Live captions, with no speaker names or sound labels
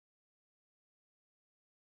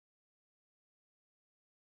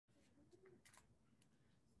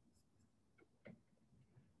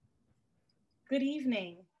Good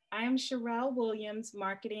evening. I am Sherelle Williams,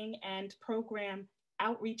 Marketing and Program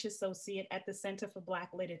Outreach Associate at the Center for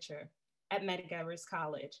Black Literature at Medgar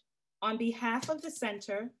College. On behalf of the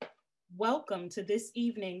Center, welcome to this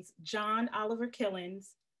evening's John Oliver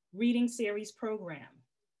Killens Reading Series program.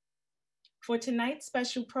 For tonight's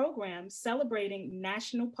special program celebrating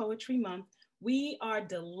National Poetry Month, we are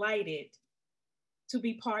delighted to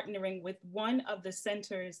be partnering with one of the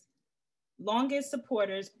Center's longest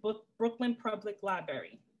supporters, Brooklyn Public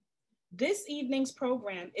Library. This evening's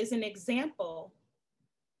program is an example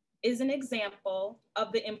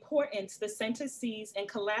of the importance the Center sees in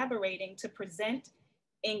collaborating to present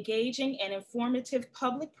engaging and informative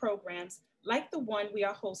public programs like the one we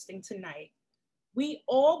are hosting tonight. We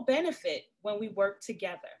all benefit when we work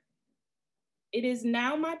together. It is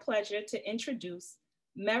now my pleasure to introduce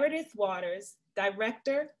Meredith Waters,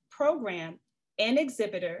 Director, Program, and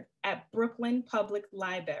Exhibitor at Brooklyn Public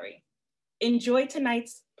Library. Enjoy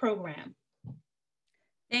tonight's program.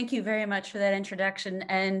 Thank you very much for that introduction.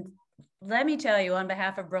 And let me tell you, on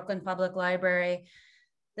behalf of Brooklyn Public Library,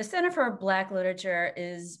 the Center for Black Literature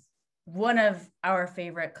is one of our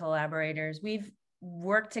favorite collaborators. We've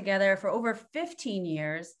worked together for over 15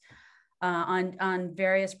 years on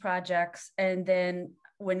various projects. And then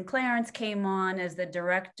when Clarence came on as the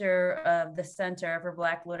director of the Center for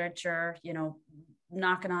Black Literature,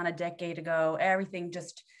 knocking on a decade ago, everything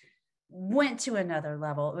just went to another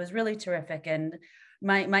level. It was really terrific. And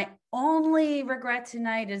my only regret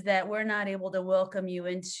tonight is that we're not able to welcome you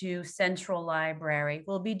into Central Library.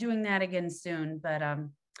 We'll be doing that again soon, but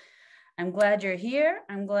I'm glad you're here.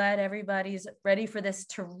 I'm glad everybody's ready for this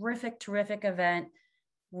terrific event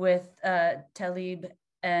with Talib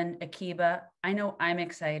and Akiba. I know I'm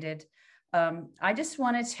excited. I just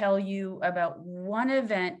want to tell you about one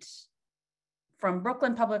event from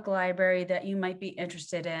Brooklyn Public Library that you might be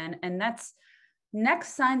interested in, and that's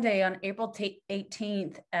next Sunday on April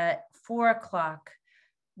 18th at 4 o'clock.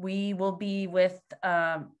 We will be with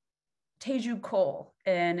Teju Cole,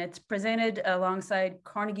 and it's presented alongside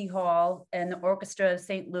Carnegie Hall and the Orchestra of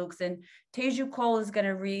St. Luke's. And Teju Cole is going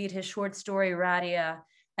to read his short story, Radia,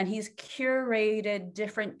 and he's curated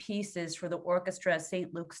different pieces for the Orchestra of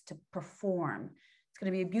St. Luke's to perform. It's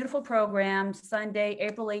going to be a beautiful program, Sunday,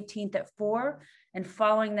 April 18th at 4. And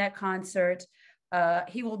following that concert,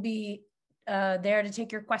 he will be there to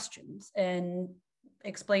take your questions and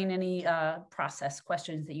explain any process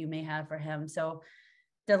questions that you may have for him. So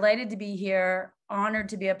delighted to be here, honored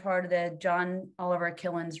to be a part of the John Oliver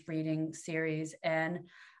Killens reading series. And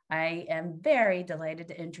I am very delighted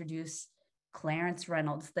to introduce Clarence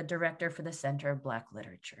Reynolds, the director for the Center of Black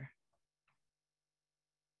Literature.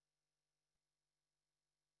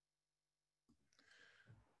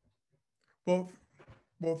 Well,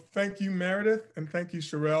 thank you, Meredith, and thank you,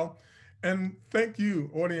 Sherelle. And thank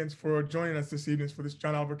you, audience, for joining us this evening for this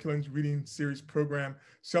John Oliver Killens Reading Series program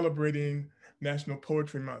celebrating National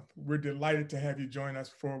Poetry Month. We're delighted to have you join us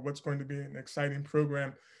for what's going to be an exciting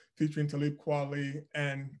program featuring Talib Kweli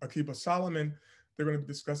and Akiba Solomon. They're going to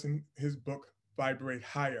be discussing his book, Vibrate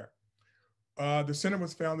Higher. The center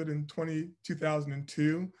was founded in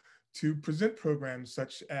 2002 to present programs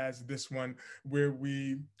such as this one, where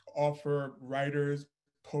we offer writers,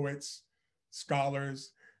 poets,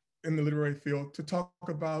 scholars in the literary field to talk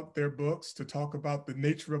about their books, to talk about the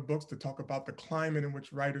nature of books, to talk about the climate in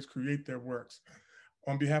which writers create their works.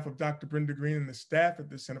 On behalf of Dr. Brenda Green and the staff at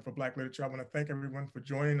the Center for Black Literature, I want to thank everyone for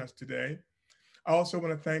joining us today. I also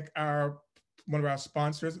want to thank one of our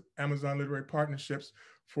sponsors, Amazon Literary Partnerships,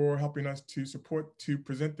 for helping us to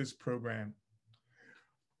present this program.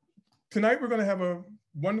 Tonight, we're going to have a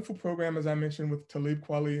wonderful program, as I mentioned, with Talib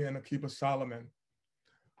Kweli and Akiba Solomon.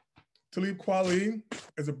 Talib Kweli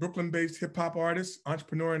is a Brooklyn-based hip-hop artist,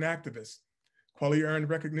 entrepreneur, and activist. Kweli earned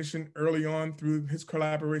recognition early on through his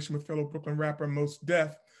collaboration with fellow Brooklyn rapper Mos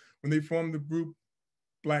Def when they formed the group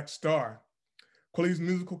Black Star. Kweli's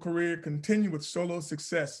musical career continued with solo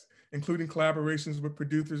success, including collaborations with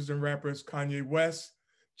producers and rappers Kanye West,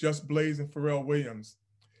 Just Blaze, and Pharrell Williams.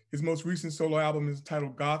 His most recent solo album is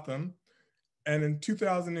titled Gotham. And in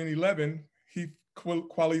 2011,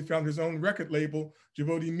 Kweli found his own record label,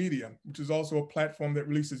 Javodi Media, which is also a platform that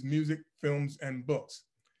releases music, films, and books.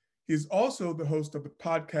 He is also the host of the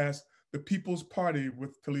podcast, The People's Party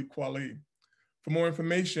with Talib Kweli. For more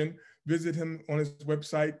information, visit him on his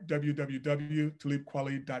website,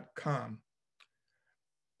 www.talibkweli.com.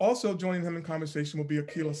 Also joining him in conversation will be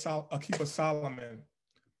Akiba Solomon.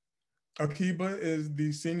 Akiba is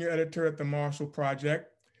the senior editor at the Marshall Project.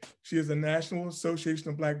 She is a National Association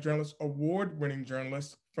of Black Journalists award-winning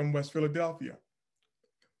journalist from West Philadelphia.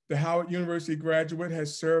 The Howard University graduate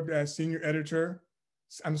has served as senior director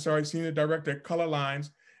at Color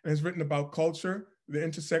Lines, and has written about culture, the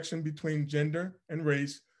intersection between gender and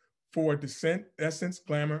race for Dissent, Essence,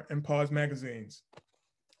 Glamour, and Pause magazines.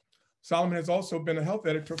 Solomon has also been a health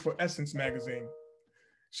editor for Essence magazine.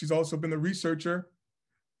 She's also been the researcher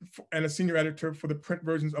and a senior editor for the print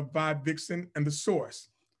versions of Vibe Vixen and The Source.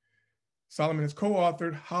 Solomon has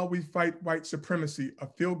co-authored How We Fight White Supremacy, A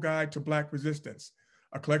Field Guide to Black Resistance,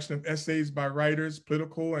 a collection of essays by writers,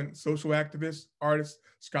 political and social activists, artists,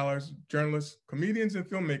 scholars, journalists, comedians, and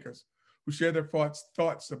filmmakers who share their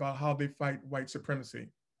thoughts about how they fight white supremacy.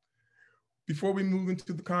 Before we move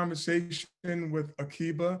into the conversation with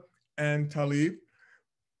Akiba and Talib,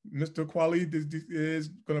 Mr. Kweli is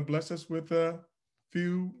going to bless us with a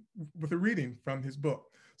reading from his book.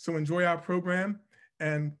 So enjoy our program,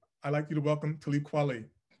 and I'd like you to welcome Talib Kweli.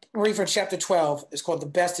 Read from chapter 12. It's called The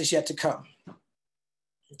Best Is Yet to Come.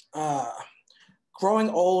 Growing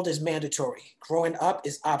old is mandatory. Growing up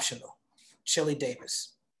is optional. Shirley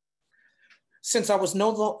Davis. Since I was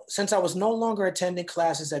no longer attending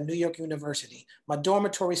classes at New York University, my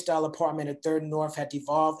dormitory-style apartment at 3rd North had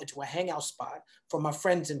devolved into a hangout spot for my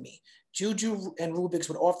friends and me. Juju and Rubik's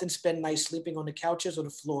would often spend nights sleeping on the couches or the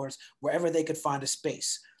floors, wherever they could find a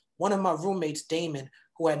space. One of my roommates, Damon,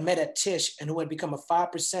 who had met at Tisch and who had become a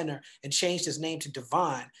 5%er and changed his name to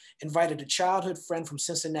Divine, invited a childhood friend from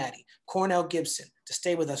Cincinnati, Cornell Gibson, to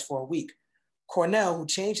stay with us for a week. Cornell, who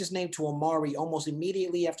changed his name to Omari almost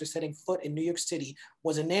immediately after setting foot in New York City,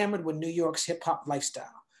 was enamored with New York's hip-hop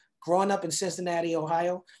lifestyle. Growing up in Cincinnati,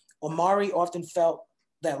 Ohio, Omari often felt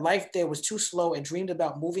that life there was too slow and dreamed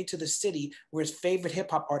about moving to the city where his favorite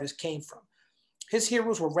hip-hop artists came from. His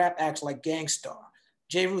heroes were rap acts like Gang Starr,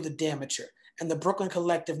 Jeru the Damager, and the Brooklyn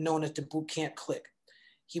collective known as the Boot Camp Clique.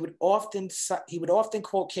 He would often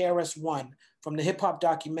quote KRS-One from the hip-hop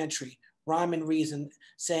documentary, Rhyme and Reason,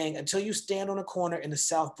 saying, "Until you stand on a corner in the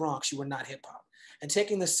South Bronx, you are not hip hop." And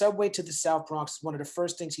taking the subway to the South Bronx is one of the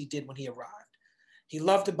first things he did when he arrived. He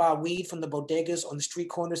loved to buy weed from the bodegas on the street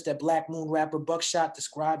corners that Black Moon rapper Buckshot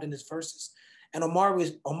described in his verses. And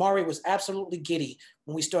Omari was absolutely giddy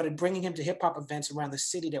when we started bringing him to hip hop events around the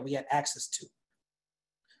city that we had access to.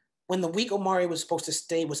 When the week Omari was supposed to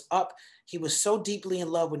stay was up, he was so deeply in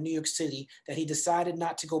love with New York City that he decided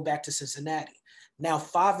not to go back to Cincinnati. Now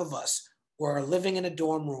 5 of us were living in a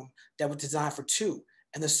dorm room that was designed for 2,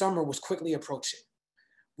 and the summer was quickly approaching.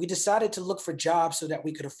 We decided to look for jobs so that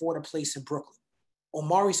we could afford a place in Brooklyn.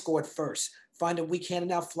 Omari scored first, finding we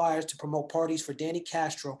handed out flyers to promote parties for Danny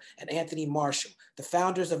Castro and Anthony Marshall, the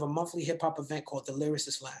founders of a monthly hip hop event called the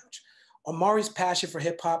Lyricist Lounge. Omari's passion for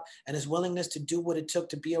hip hop and his willingness to do what it took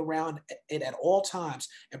to be around it at all times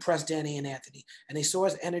impressed Danny and Anthony, and they saw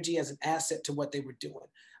his energy as an asset to what they were doing.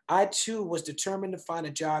 I too was determined to find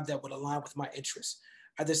a job that would align with my interests.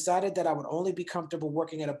 I decided that I would only be comfortable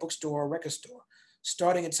working at a bookstore or record store.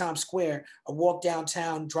 Starting in Times Square, I walked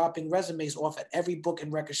downtown, dropping resumes off at every book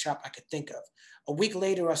and record shop I could think of. A week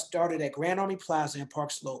later, I started at Grand Army Plaza in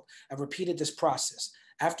Park Slope and repeated this process.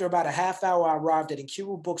 After about a half hour, I arrived at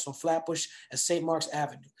Inkiru Books on Flatbush and St. Mark's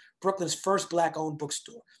Avenue, Brooklyn's first Black-owned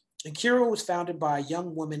bookstore. Inkiru was founded by a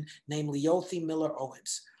young woman named Leothi Miller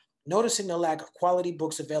Owens. Noticing the lack of quality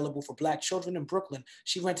books available for Black children in Brooklyn,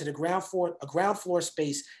 she rented a ground floor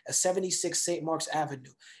space at 76 St. Mark's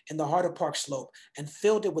Avenue in the heart of Park Slope and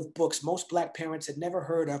filled it with books most Black parents had never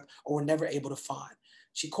heard of or were never able to find.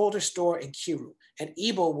 She called her store Inkiru, an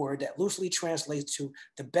Igbo word that loosely translates to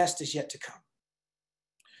 "the best is yet to come."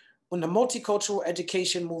 When the multicultural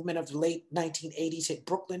education movement of the late 1980s hit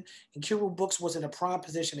Brooklyn, Inkiru Books was in a prime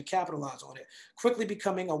position to capitalize on it, quickly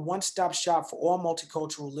becoming a one-stop shop for all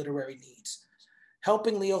multicultural literary needs.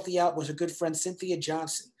 Helping Leothi out was her good friend Cynthia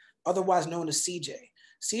Johnson, otherwise known as CJ.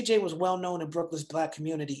 CJ was well known in Brooklyn's Black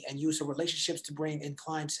community and used her relationships to bring in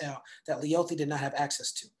clientele that Leothi did not have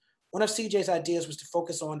access to. One of CJ's ideas was to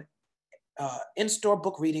focus on in-store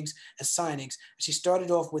book readings and signings, and she started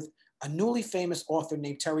off with a newly famous author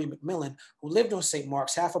named Terry McMillan, who lived on St.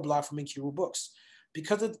 Mark's, half a block from Inkiru Books.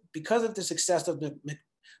 Because of the success of the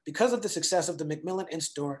McMillan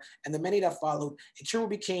in-store and the many that followed, Inkiru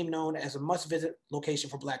became known as a must-visit location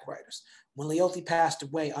for Black writers. When Leothi passed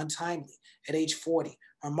away untimely at age 40,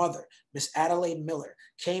 her mother, Miss Adelaide Miller,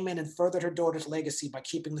 came in and furthered her daughter's legacy by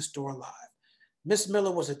keeping the store alive. Miss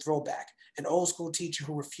Miller was a throwback, an old school teacher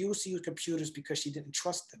who refused to use computers because she didn't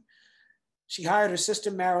trust them. She hired her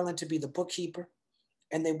sister Marilyn to be the bookkeeper,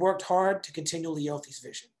 and they worked hard to continue Leothi's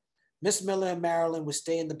vision. Miss Miller and Marilyn would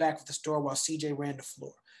stay in the back of the store while CJ ran the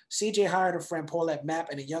floor. CJ hired her friend Paulette Mapp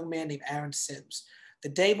and a young man named Aaron Sims. The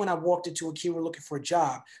day when I walked into Akiba looking for a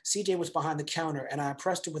job, CJ was behind the counter and I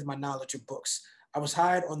impressed her with my knowledge of books. I was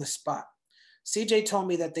hired on the spot. CJ told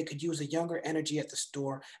me that they could use a younger energy at the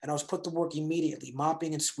store, and I was put to work immediately,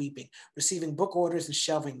 mopping and sweeping, receiving book orders and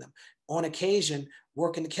shelving them. On occasion,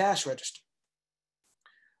 working the cash register.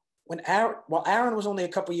 While Aaron was only a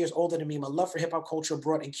couple years older than me, my love for hip hop culture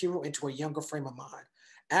brought Nkiru into a younger frame of mind.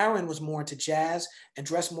 Aaron was more into jazz and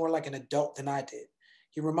dressed more like an adult than I did.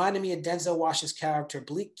 He reminded me of Denzel Washington's character,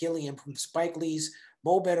 Bleak Gilliam from Spike Lee's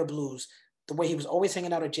Mo Better Blues, the way he was always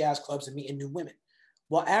hanging out at jazz clubs and meeting new women.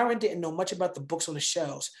 While Aaron didn't know much about the books on the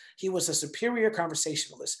shelves, he was a superior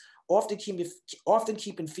conversationalist, often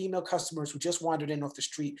keeping female customers who just wandered in off the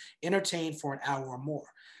street entertained for an hour or more.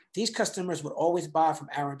 These customers would always buy from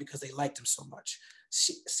Aaron because they liked him so much.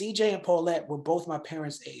 CJ and Paulette were both my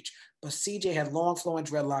parents' age, but CJ had long flowing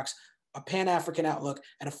dreadlocks, a Pan-African outlook,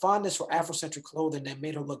 and a fondness for Afrocentric clothing that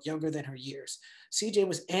made her look younger than her years. CJ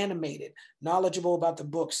was animated, knowledgeable about the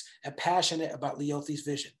books, and passionate about Leothi's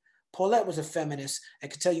vision. Paulette was a feminist and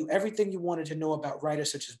could tell you everything you wanted to know about writers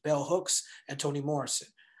such as Bell Hooks and Toni Morrison.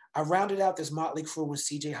 I rounded out this motley crew when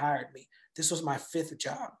CJ hired me. This was my 5th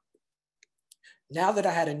job. Now that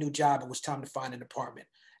I had a new job, it was time to find an apartment.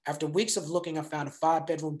 After weeks of looking, I found a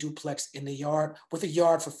 5-bedroom duplex with a yard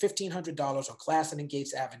for $1,500 on Classen and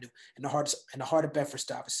Gates Avenue in the heart of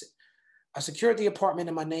Bedford-Stuyvesant. I secured the apartment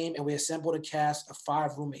in my name, and we assembled a cast of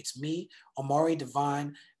 5 roommates, me, Omari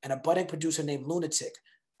Devine, and a budding producer named Lunatic,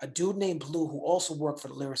 a dude named Blue who also worked for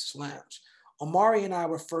the Lyricist Lounge. Omari and I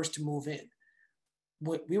were first to move in.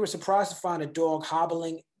 We were surprised to find a dog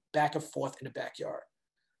hobbling back and forth in the backyard.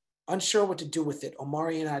 Unsure what to do with it,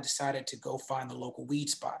 Omari and I decided to go find the local weed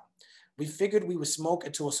spot. We figured we would smoke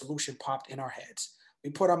until a solution popped in our heads. We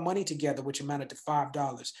put our money together, which amounted to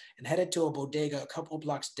 $5, and headed to a bodega a couple of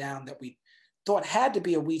blocks down that we thought had to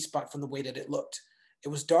be a weed spot from the way that it looked. It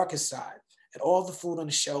was dark inside, and all the food on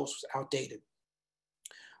the shelves was outdated.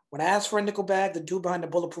 When I asked for a nickel bag, the dude behind the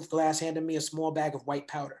bulletproof glass handed me a small bag of white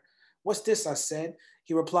powder. "What's this?" I said.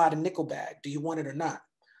 He replied, "A nickel bag. Do you want it or not?"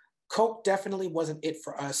 Coke definitely wasn't it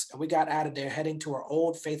for us, and we got out of there heading to our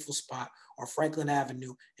old faithful spot on Franklin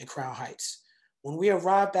Avenue in Crown Heights. When we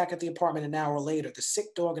arrived back at the apartment an hour later, the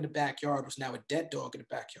sick dog in the backyard was now a dead dog in the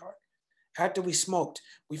backyard. After we smoked,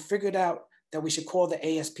 we figured out that we should call the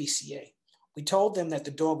ASPCA. We told them that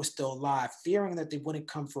the dog was still alive, fearing that they wouldn't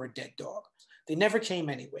come for a dead dog. They never came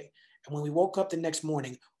anyway, and when we woke up the next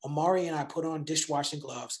morning, Omari and I put on dishwashing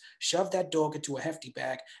gloves, shoved that dog into a hefty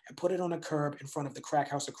bag, and put it on a curb in front of the crack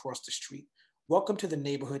house across the street. Welcome to the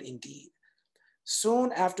neighborhood indeed.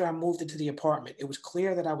 Soon after I moved into the apartment, it was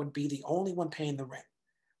clear that I would be the only one paying the rent.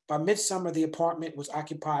 By midsummer, the apartment was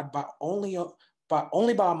occupied by only by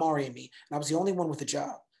Omari and me, and I was the only one with a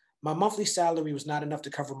job. My monthly salary was not enough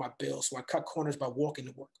to cover my bills, so I cut corners by walking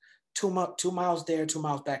to work. 2 miles there, 2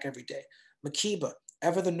 miles back every day. Akiba,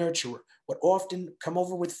 ever the nurturer, would often come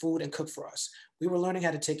over with food and cook for us. We were learning how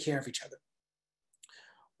to take care of each other.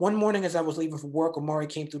 One morning as I was leaving for work, Omari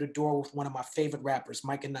came through the door with one of my favorite rappers,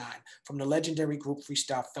 Micah 9, from the legendary group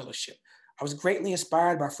Freestyle Fellowship. I was greatly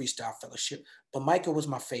inspired by Freestyle Fellowship, but Micah was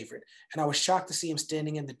my favorite, and I was shocked to see him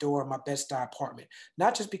standing in the door of my Bed-Stuy apartment,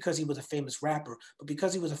 not just because he was a famous rapper, but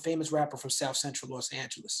because he was a famous rapper from South Central Los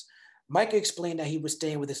Angeles. Micah explained that he was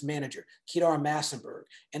staying with his manager, Kedar Massenberg,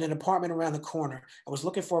 in an apartment around the corner and was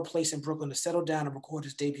looking for a place in Brooklyn to settle down and record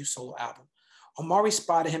his debut solo album. Omari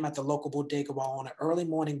spotted him at the local bodega while on an early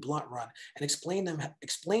morning blunt run and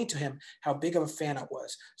explained to him how big of a fan I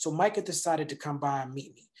was. So Micah decided to come by and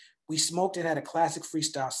meet me. We smoked and had a classic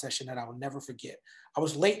freestyle session that I will never forget. I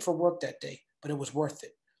was late for work that day, but it was worth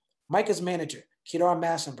it. Micah's manager, Kedar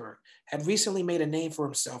Massenberg, had recently made a name for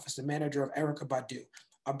himself as the manager of Erykah Badu,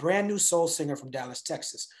 a brand new soul singer from Dallas,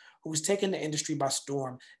 Texas, who was taking the industry by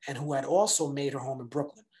storm and who had also made her home in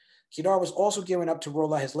Brooklyn. Kedar was also gearing up to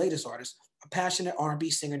roll out his latest artist, a passionate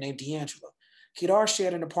R&B singer named D'Angelo. Kedar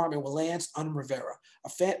shared an apartment with Lance Rivera,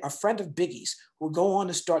 a friend of Biggie's, who would go on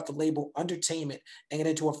to start the label Entertainment and get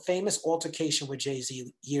into a famous altercation with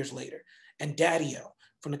Jay-Z years later, and Daddy-O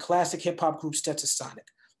from the classic hip-hop group Stetsasonic.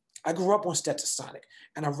 I grew up on Stetsasonic,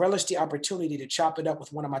 and I relished the opportunity to chop it up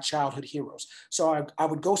with one of my childhood heroes. So I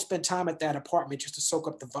would go spend time at that apartment just to soak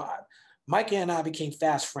up the vibe. Micah and I became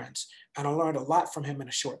fast friends, and I learned a lot from him in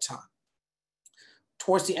a short time.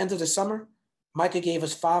 Towards the end of the summer, Micah gave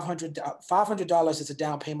us $500 as a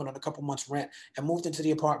down payment on a couple months' rent and moved into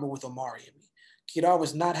the apartment with Omari and me. Kedar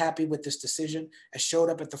was not happy with this decision and showed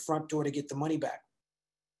up at the front door to get the money back.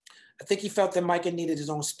 I think he felt that Micah needed his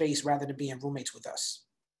own space rather than being roommates with us.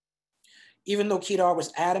 Even though Kedar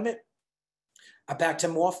was adamant, I backed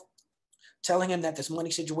him off. telling him that this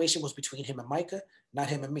money situation was between him and Micah, not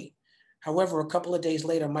him and me. However, a couple of days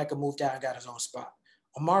later, Micah moved out and got his own spot.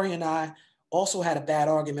 Omari and I also had a bad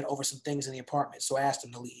argument over some things in the apartment, so I asked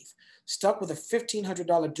him to leave. Stuck with a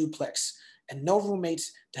 $1,500 duplex and no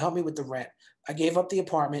roommates to help me with the rent, I gave up the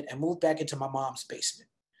apartment and moved back into my mom's basement.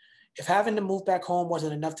 If having to move back home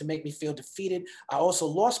wasn't enough to make me feel defeated, I also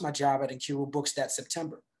lost my job at Inkiru Books that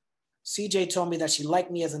September. CJ told me that she liked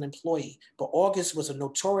me as an employee, but August was a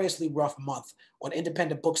notoriously rough month on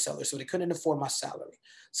independent booksellers, so they couldn't afford my salary.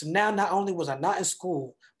 So now not only was I not in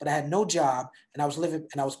school, but I had no job and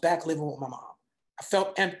I was back living with my mom. I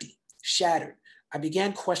felt empty, shattered. I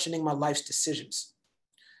began questioning my life's decisions.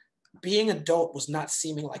 Being an adult was not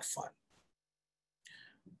seeming like fun.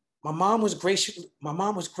 My mom was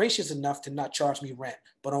gracious enough to not charge me rent,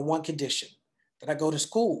 but on one condition, that I go to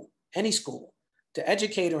school, any school. The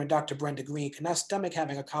educator and Dr. Brenda Green could not stomach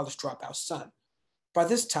having a college dropout son. By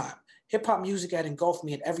this time, hip hop music had engulfed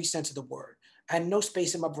me in every sense of the word. I had no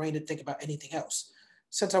space in my brain to think about anything else.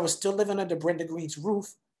 Since I was still living under Brenda Green's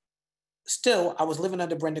roof, so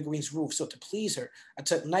to please her, I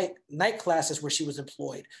took night classes where she was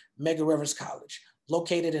employed, Medgar Evers College,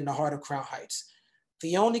 located in the heart of Crown Heights.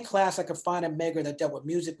 The only class I could find at Medgar that dealt with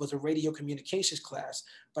music was a radio communications class,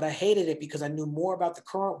 but I hated it because I knew more about the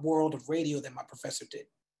current world of radio than my professor did.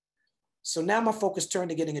 So now my focus turned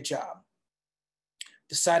to getting a job.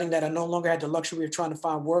 Deciding that I no longer had the luxury of trying to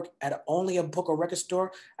find work at only a book or record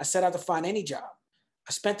store, I set out to find any job.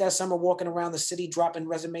 I spent that summer walking around the city, dropping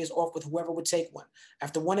resumes off with whoever would take one.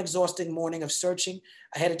 After one exhausting morning of searching,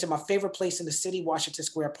 I headed to my favorite place in the city, Washington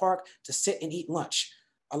Square Park, to sit and eat lunch.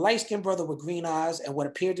 A light-skinned brother with green eyes and what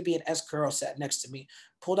appeared to be an S-curl sat next to me,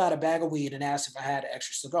 pulled out a bag of weed and asked if I had an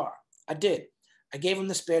extra cigar. I did. I gave him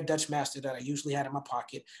the spare Dutch Master that I usually had in my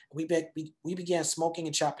pocket, and we began smoking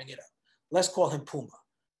and chopping it up. Let's call him Puma.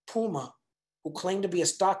 Puma, who claimed to be a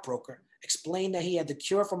stockbroker, explained that he had the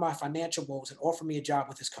cure for my financial woes and offered me a job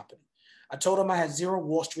with his company. I told him I had zero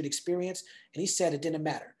Wall Street experience, and he said it didn't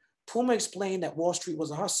matter. Puma explained that Wall Street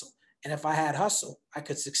was a hustle, and if I had hustle, I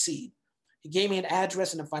could succeed. He gave me an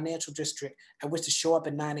address in the financial district at which to show up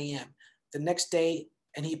at 9 a.m. the next day,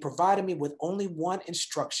 and he provided me with only one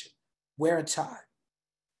instruction: wear a tie.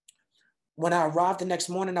 When I arrived the next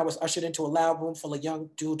morning, I was ushered into a loud room full of young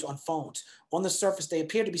dudes on phones. On the surface, they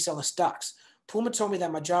appeared to be selling stocks. Puma told me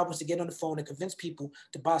that my job was to get on the phone and convince people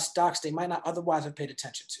to buy stocks they might not otherwise have paid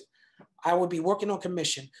attention to. I would be working on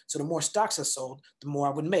commission, so the more stocks I sold, the more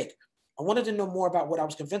I would make. I wanted to know more about what I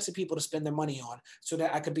was convincing people to spend their money on so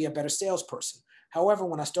that I could be a better salesperson. However,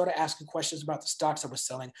 when I started asking questions about the stocks I was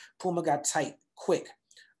selling, Puma got tight, quick.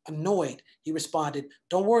 Annoyed, he responded,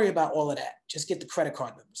 "Don't worry about all of that. Just get the credit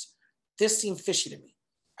card numbers." This seemed fishy to me.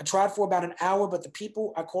 I tried for about an hour, but the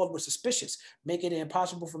people I called were suspicious, making it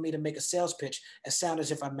impossible for me to make a sales pitch and sound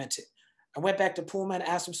as if I meant it. I went back to Puma and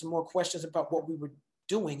asked him some more questions about what we were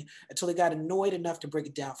doing until he got annoyed enough to break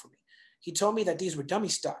it down for me. He told me that these were dummy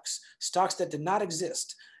stocks, stocks that did not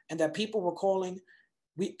exist, and that the people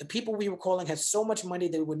we were calling had so much money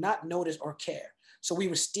they would not notice or care. So we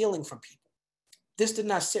were stealing from people. This did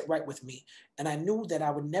not sit right with me, and I knew that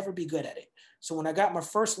I would never be good at it. So when I got my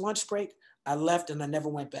first lunch break, I left and I never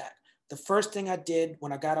went back. The first thing I did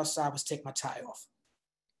when I got outside was take my tie off.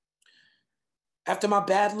 After my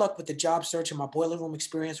bad luck with the job search and my boiler room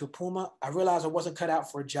experience with Puma, I realized I wasn't cut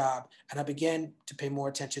out for a job, and I began to pay more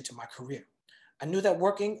attention to my career. I knew that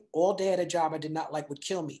working all day at a job I did not like would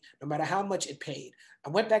kill me, no matter how much it paid. I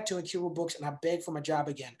went back to Inkiru Books and I begged for my job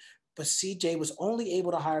again, but CJ was only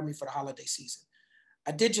able to hire me for the holiday season.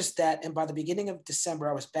 I did just that, and by the beginning of December,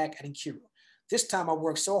 I was back at Inkiru. This time I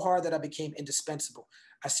worked so hard that I became indispensable.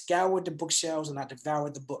 I scoured the bookshelves and I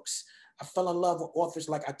devoured the books. I fell in love with authors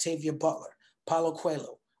like Octavia Butler, Paulo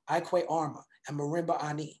Coelho, Ike Arma, and Marimba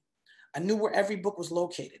Ani. I knew where every book was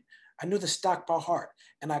located. I knew the stock by heart,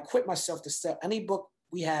 and I quit myself to sell any book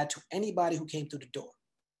we had to anybody who came through the door.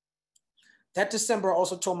 That December, I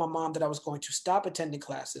also told my mom that I was going to stop attending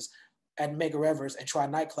classes at Medgar Evers and try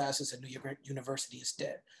night classes at New York University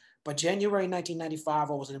instead. By January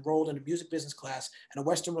 1995, I was enrolled in a music business class and a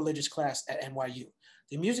Western religious class at NYU.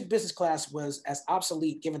 The music business class was as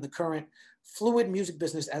obsolete given the current fluid music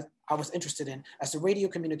business as I was interested in as the radio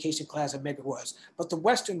communication class at Medgar was, but the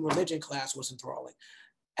Western religion class was enthralling.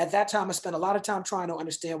 At that time, I spent a lot of time trying to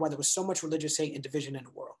understand why there was so much religious hate and division in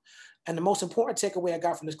the world. And the most important takeaway I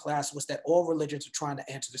got from this class was that all religions are trying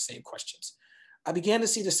to answer the same questions. I began to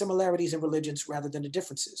see the similarities in religions rather than the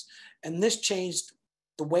differences, and this changed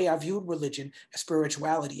the way I viewed religion and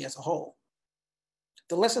spirituality as a whole.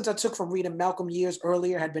 The lessons I took from reading Malcolm years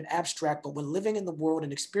earlier had been abstract, but when living in the world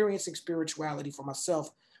and experiencing spirituality for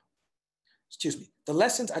myself, excuse me, the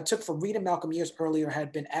lessons I took from reading Malcolm years earlier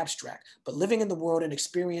had been abstract, but living in the world and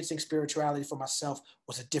experiencing spirituality for myself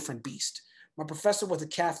was a different beast. My professor was a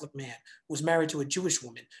Catholic man who was married to a Jewish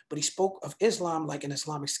woman, but he spoke of Islam like an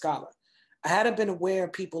Islamic scholar. I hadn't been aware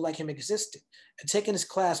people like him existed, and taking his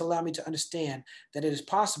class allowed me to understand that it is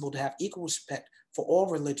possible to have equal respect for all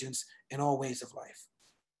religions and all ways of life.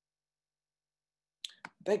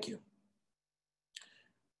 Thank you.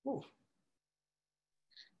 Ooh.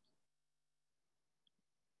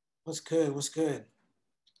 What's good? What's good?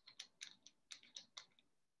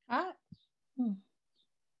 Hi.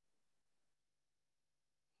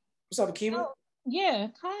 What's up, Akiba? Oh, yeah.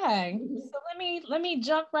 Hi. So let me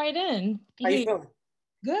jump right in. How you feeling?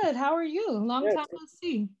 Good. How are you? Long Good. time no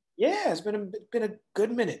see. Yeah, it's been a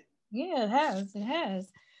good minute. Yeah, it has. It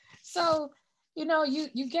has. So,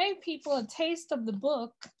 you gave people a taste of the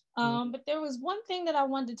book, but there was one thing that I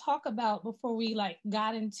wanted to talk about before we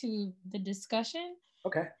got into the discussion.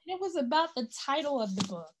 Okay. It was about the title of the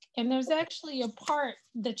book. And there's actually a part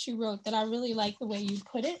that you wrote that I really like the way you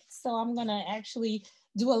put it. So I'm going to actually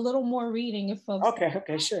do a little more reading if folks.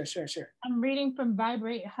 Okay, sure. I'm reading from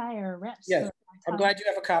Vibrate Higher Rest. Yeah, I'm glad you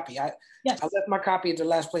have a copy. Yes. I left my copy at the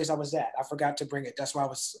last place I was at. I forgot to bring it. That's why I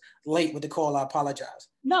was late with the call. I apologize.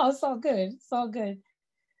 No, it's all good. It's all good.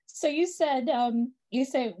 So you said,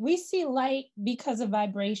 we see light because of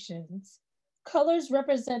vibrations. Colors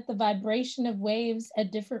represent the vibration of waves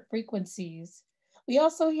at different frequencies. We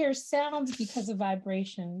also hear sounds because of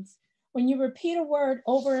vibrations. When you repeat a word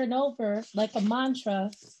over and over, like a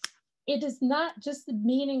mantra, it is not just the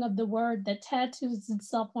meaning of the word that tattoos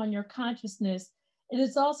itself on your consciousness. It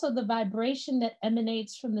is also the vibration that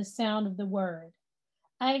emanates from the sound of the word.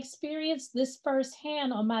 I experienced this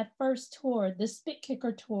firsthand on my first tour, the Spit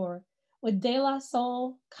Kicker Tour, with De La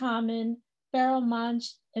Soul, Common, Pharoah Monch,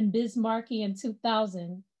 and Biz Markie in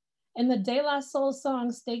 2000. In the De La Soul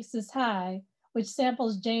song Stakes is High, which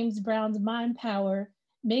samples James Brown's Mind Power,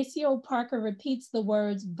 Maceo Parker repeats the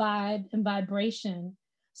words vibe and vibration.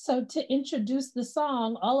 So to introduce the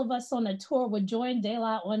song, all of us on the tour would join De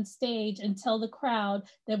La on stage and tell the crowd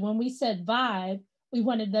that when we said vibe, we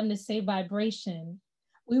wanted them to say vibration.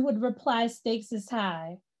 We would reply stakes is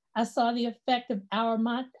high. I saw the effect of our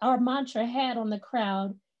mantra had on the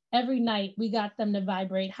crowd. Every night we got them to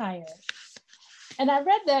vibrate higher. And I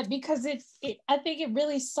read that because I think it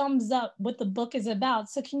really sums up what the book is about.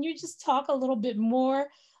 So can you just talk a little bit more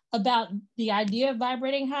about the idea of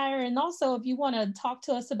vibrating higher? And also if you want to talk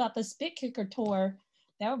to us about the Spit Kicker Tour,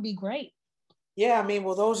 that would be great. Yeah, I mean,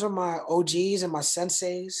 well, those are my OGs and my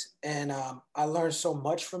senseis, and I learned so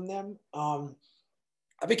much from them.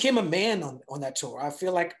 I became a man on that tour. I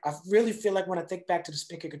really feel like when I think back to the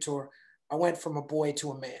Spit Kicker Tour, I went from a boy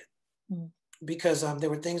to a man because there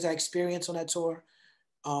were things I experienced on that tour.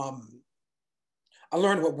 I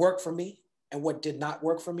learned what worked for me and what did not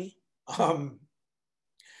work for me.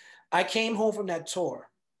 I came home from that tour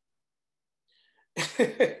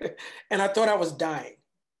and I thought I was dying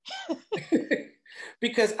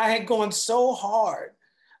because I had gone so hard.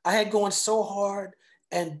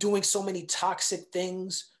 And doing so many toxic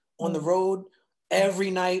things on the road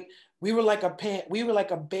every night. We were like a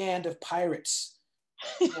band of pirates.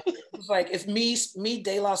 It was like it's me,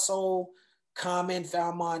 De La Soul, Common,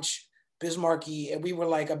 Pharoah Monch, Biz Markie, and we were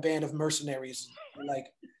like a band of mercenaries,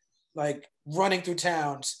 like running through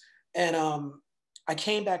towns. And I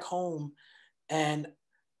came back home, and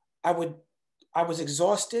I was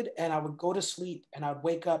exhausted, and I would go to sleep, and I'd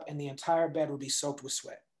wake up, and the entire bed would be soaked with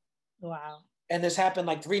sweat. Wow. And this happened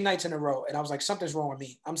like 3 nights in a row. And I was like, something's wrong with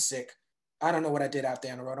me. I'm sick. I don't know what I did out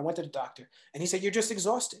there on the road. I went to the doctor and he said, you're just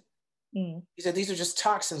exhausted. He said, these are just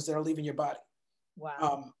toxins that are leaving your body.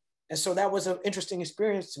 Wow. And so that was an interesting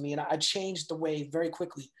experience to me. And I changed the way very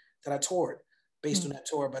quickly that I toured based on that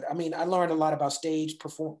tour. But I mean, I learned a lot about stage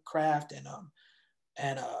craft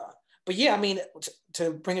but yeah, I mean,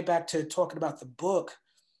 to bring it back to talking about the book,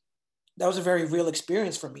 that was a very real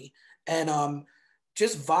experience for me. And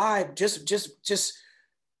just vibe, just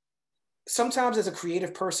sometimes as a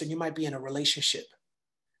creative person, you might be in a relationship.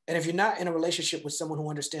 And if you're not in a relationship with someone who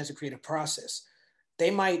understands the creative process, they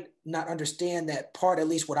might not understand that part, at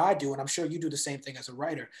least what I do, and I'm sure you do the same thing as a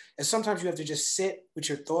writer, and sometimes you have to just sit with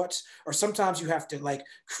your thoughts, or sometimes you have to like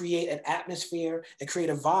create an atmosphere and create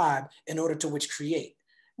a vibe in order to which create.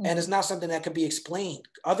 And it's not something that can be explained.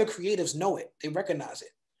 Other creatives know it, they recognize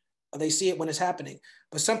it, or they see it when it's happening.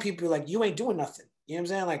 But some people are like, you ain't doing nothing. You know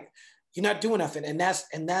what I'm saying? Like, you're not doing nothing. And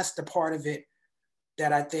that's the part of it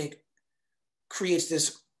that I think creates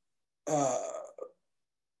this,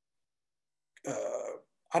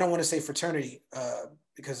 I don't want to say fraternity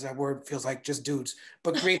because that word feels like just dudes,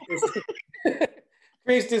 but create this,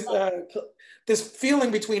 creates this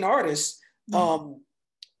feeling between artists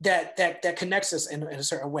that connects us in a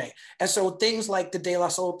certain way. And so things like the De La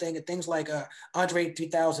Soul thing and things like Andre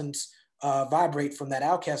 3000's Vibrate from that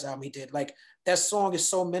Outkast album he did, like that song is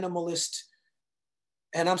so minimalist,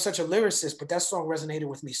 and I'm such a lyricist, but that song resonated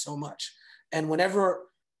with me so much. And whenever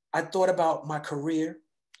I thought about my career,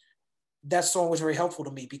 that song was very helpful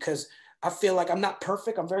to me, because I feel like I'm not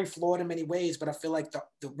perfect. I'm very flawed in many ways, but I feel like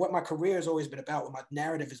what my career has always been about, what my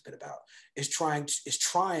narrative has been about, is trying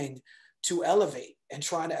to elevate, and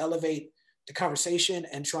trying to elevate the conversation,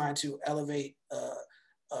 and trying to elevate,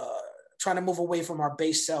 trying to move away from our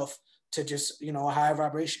base self to just, a higher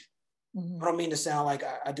vibration. I don't mean to sound like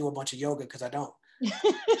I do a bunch of yoga, because I don't.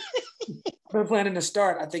 I've been planning to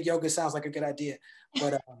start. I think yoga sounds like a good idea,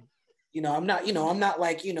 but I'm not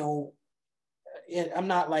like, I'm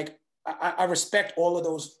not like, I respect all of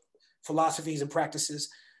those philosophies and practices,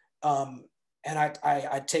 and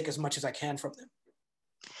I take as much as I can from them.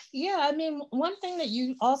 Yeah, I mean, one thing that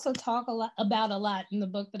you also talk about a lot in the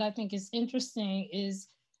book that I think is interesting is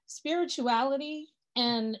spirituality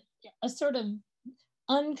and a sort of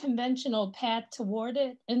unconventional path toward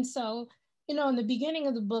it. And so, in the beginning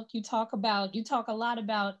of the book, you talk a lot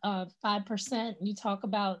about 5%. You talk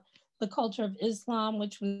about the culture of Islam,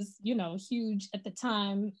 which was, huge at the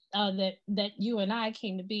time that you and I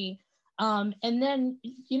came to be. And then,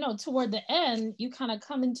 toward the end, you kind of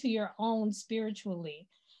come into your own spiritually.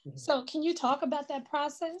 Mm-hmm. So can you talk about that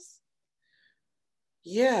process?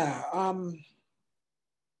 Yeah.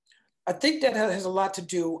 I think that has a lot to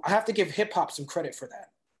do. I have to give hip hop some credit for that.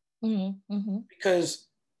 Mm-hmm. Mm-hmm. Because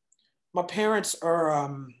my parents they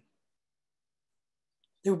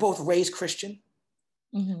were both raised Christian.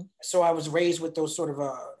 Mm-hmm. So I was raised with those sort of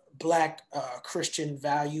Black Christian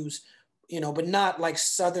values, but not like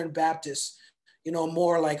Southern Baptist,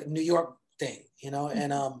 more like New York thing,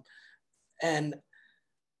 mm-hmm. and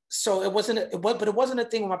so it wasn't a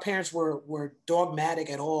thing where my parents were dogmatic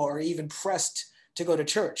at all, or even pressed to go to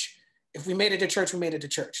church. If we made it to church, we made it to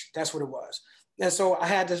church. That's what it was. And so I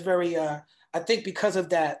had this very, I think because of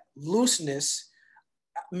that looseness,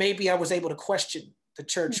 maybe I was able to question the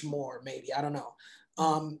church more, maybe, I don't know.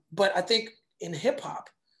 But I think in hip hop,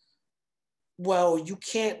 well, you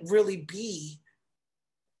can't really be,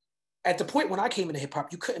 at the point when I came into hip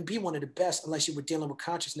hop, you couldn't be one of the best unless you were dealing with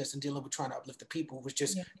consciousness and dealing with trying to uplift the people. It was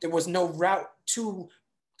just, there was no route to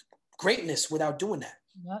greatness without doing that.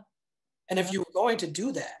 Yep. And if you were going to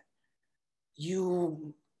do that,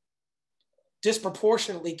 you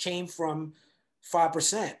disproportionately came from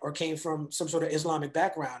 5% or came from some sort of Islamic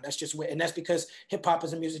background. That's just, and that's because hip hop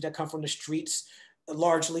is a music that come from the streets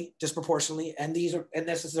largely, disproportionately. And these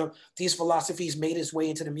philosophies made its way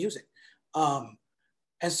into the music.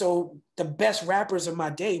 And so the best rappers of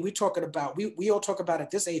my day, we all talk about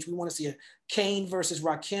at this age, we want to see a Kane versus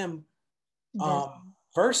Rakim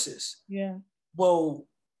versus. Yeah. Well,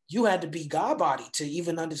 you had to be God-body to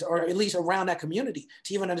even understand, or at least around that community,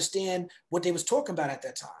 to even understand what they was talking about at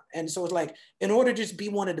that time. And so it's like, in order to just be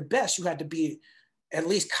one of the best, you had to be at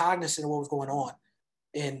least cognizant of what was going on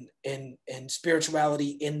in spirituality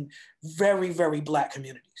in very, very Black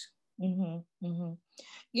communities. Mm-hmm, mm-hmm.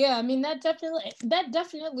 Yeah, I mean, that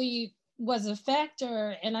definitely was a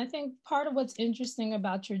factor. And I think part of what's interesting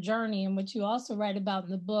about your journey, and what you also write about in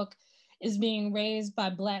the book, is being raised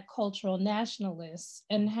by Black cultural nationalists,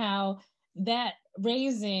 and how that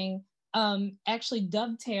raising actually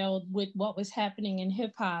dovetailed with what was happening in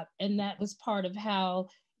hip hop. And that was part of how,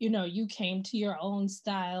 you came to your own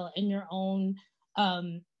style and your own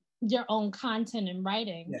content and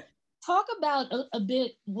writing. Yeah. Talk about a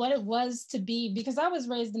bit what it was to be, because I was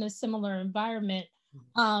raised in a similar environment.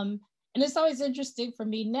 And it's always interesting for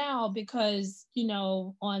me now because,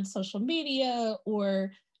 on social media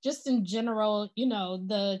or just in general,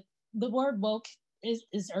 the word woke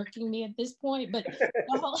is irking me at this point, but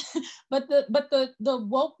the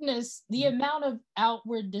wokeness, the amount of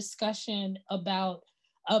outward discussion about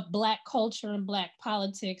Black culture and Black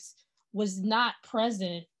politics was not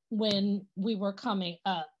present when we were coming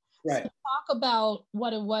up. Right. So talk about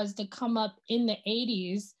what it was to come up in the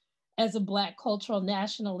 80s as a Black cultural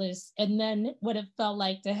nationalist, and then what it felt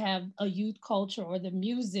like to have a youth culture or the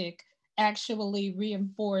music actually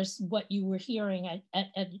reinforce what you were hearing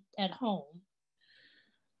at home.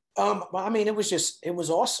 I mean, it was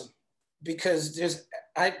awesome, because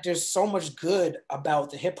there's so much good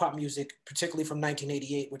about the hip hop music, particularly from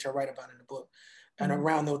 1988, which I write about in the book, and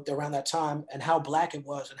around that time, and how Black it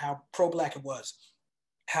was and how pro-Black it was.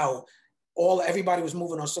 How everybody was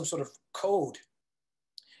moving on some sort of code,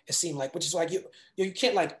 it seemed like, which is like you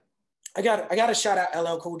can't, like, I got to shout out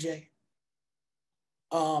LL Cool J,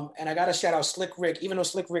 And I got to shout out Slick Rick, even though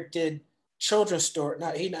Slick Rick did children's story,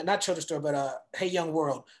 not children's story, but Hey Young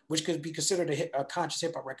World, which could be considered a conscious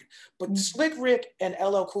hip hop record. But Slick Rick and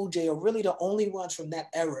LL Cool J are really the only ones from that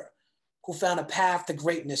era who found a path to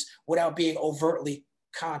greatness without being overtly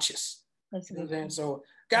conscious. You know what I'm saying? So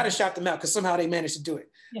got to shout them out because somehow they managed to do it.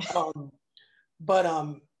 Yeah. But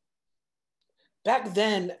back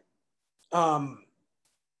then,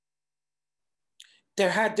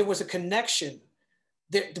 there was a connection.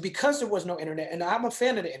 Because there was no internet, and I'm a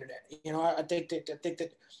fan of the internet. You know, I think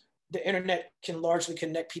that the internet can largely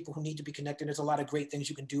connect people who need to be connected. There's a lot of great things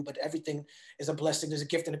you can do, but everything is a blessing. There's a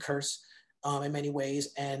gift and a curse in many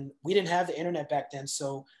ways. And we didn't have the internet back then.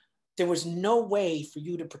 So there was no way for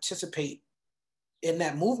you to participate in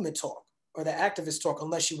that movement talk or the activist talk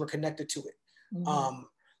unless you were connected to it. Mm-hmm.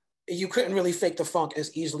 You couldn't really fake the funk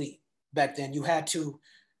as easily back then. You had to,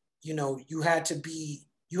 you had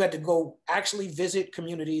to go actually visit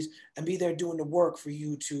communities and be there doing the work for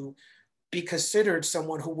you to be considered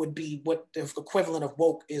someone who would be what the equivalent of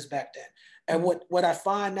woke is back then. And what I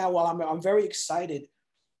find now, while I'm very excited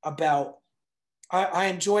about, I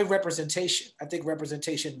enjoy representation. I think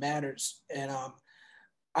representation matters. And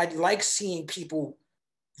I like seeing people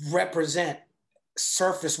represent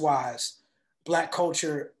surface-wise Black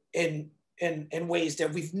culture in ways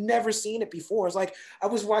that we've never seen it before. It's like I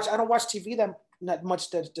don't watch TV that much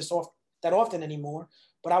that often anymore,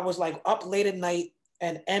 but I was like up late at night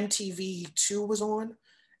and MTV2 was on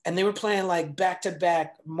and they were playing like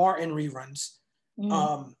back-to-back Martin reruns,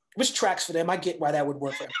 which tracks for them. I get why that would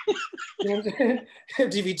work for them. You know what I'm saying?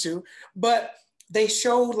 MTV2. But they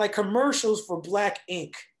showed like commercials for Black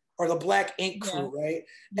Ink or the Black Ink crew, right?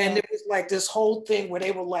 Yeah. And it was like this whole thing where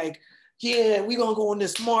they were like, yeah, we're gonna go on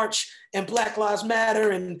this march and Black Lives Matter.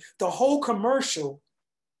 And the whole commercial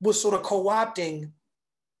was sort of co-opting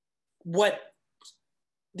what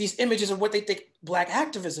these images of what they think Black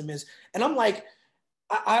activism is. And I'm like,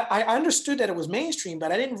 I understood that it was mainstream,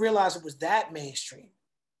 but I didn't realize it was that mainstream.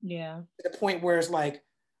 Yeah. To the point where it's like,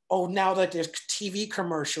 oh, now that there's TV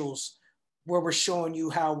commercials where we're showing you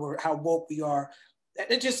how woke we are.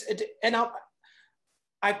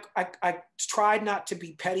 I tried not to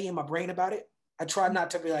be petty in my brain about it. I tried not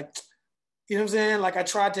to be like, you know what I'm saying? Like I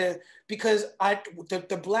tried to, because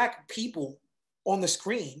the Black people on the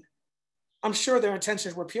screen, I'm sure their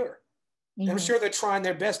intentions were pure. Mm-hmm. I'm sure they're trying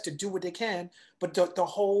their best to do what they can, but the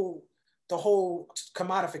whole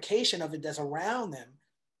commodification of it that's around them,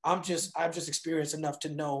 I've just experienced enough to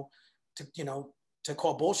know to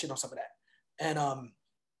call bullshit on some of that.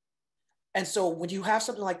 And so when you have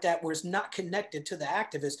something like that where it's not connected to the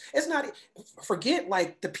activists, it's not, forget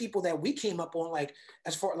like the people that we came up on, like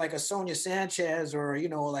as far like a Sonia Sanchez or,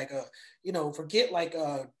 forget like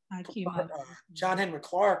Akiba. John Henry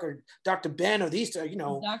Clark or Dr. Ben or these,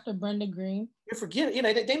 Dr. Brenda Green. You forget,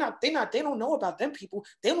 they don't know about them people.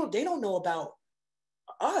 They don't know about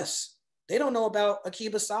us. They don't know about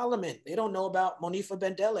Akiba Solomon. They don't know about Monifa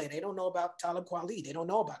Bendele. They don't know about Talib Kweli. They don't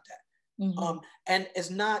know about that. Mm-hmm. And it's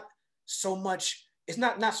not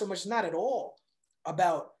at all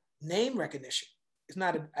about name recognition. It's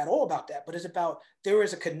not at all about that, but it's about, there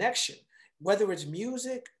is a connection, whether it's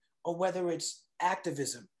music or whether it's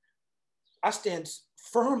activism. I stand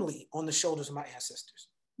firmly on the shoulders of my ancestors.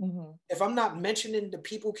 Mm-hmm. If I'm not mentioning the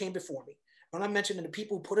people who came before me, if I'm not mentioning the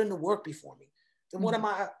people who put in the work before me, then what am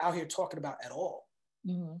I out here talking about at all?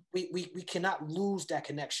 Mm-hmm. We cannot lose that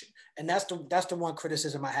connection. And that's the one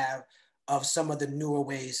criticism I have of some of the newer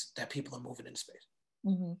ways that people are moving into space.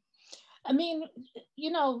 Mm-hmm. I mean,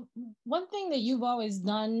 one thing that you've always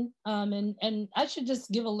done, and I should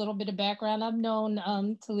just give a little bit of background. I've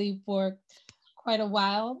known Talib for quite a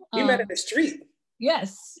while. We met in the street.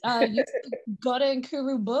 Yes. You go to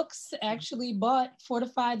Nkuru Books, actually bought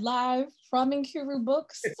Fortified Live from Nkuru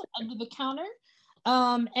Books under the counter.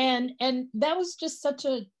 And that was just such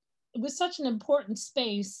an important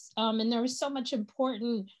space. And there was so much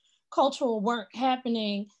important cultural work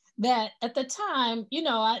happening that at the time,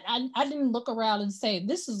 I didn't look around and say,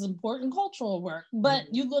 this is important cultural work, but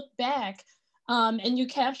you look back and you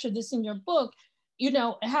capture this in your book,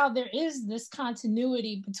 how there is this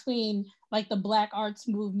continuity between like the Black arts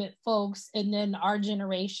movement folks and then our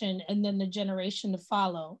generation and then the generation to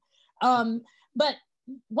follow. But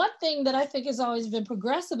one thing that I think has always been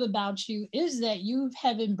progressive about you is that you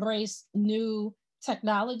have embraced new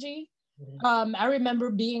technology. I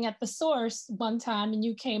remember being at the Source one time and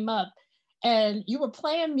you came up and you were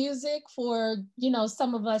playing music for,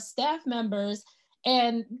 some of us staff members.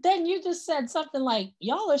 And then you just said something like,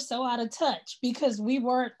 y'all are so out of touch because we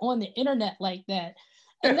weren't on the internet like that.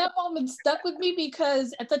 And that moment stuck with me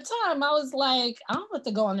because at the time I was like, I don't want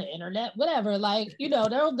to go on the internet, whatever. Like, you know,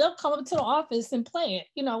 they'll come up to the office and play it,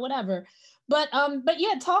 you know, whatever. But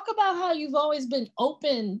yeah, talk about how you've always been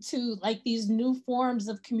open to like these new forms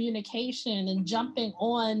of communication and jumping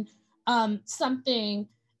on something.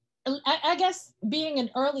 I guess being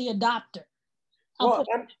an early adopter. Well,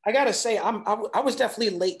 I gotta say, I was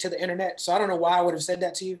definitely late to the internet, so I don't know why I would have said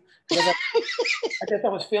that to you. Because I guess I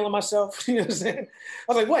was feeling myself. You know what I'm saying?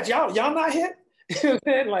 I was like, "What, y'all not hit?" You know what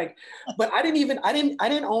I'm saying? Like, but I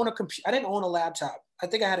didn't own a computer. I didn't own a laptop. I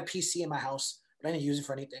think I had a PC in my house, but I didn't use it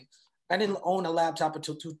for anything. I didn't own a laptop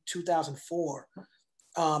until 2004,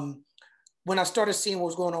 when I started seeing what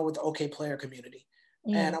was going on with the OK Player community,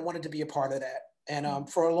 and I wanted to be a part of that. And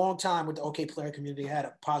for a long time with the OK Player community, I had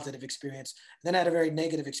a positive experience. And then I had a very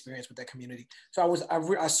negative experience with that community. So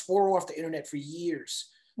I swore off the internet for years.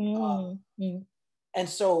 And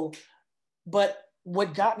so, but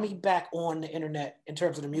what got me back on the internet in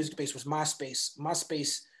terms of the music space was MySpace.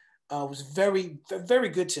 MySpace was very, very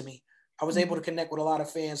good to me. I was able to connect with a lot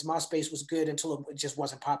of fans. MySpace was good until it just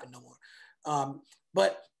wasn't popping no more.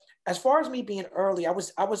 But as far as me being early, I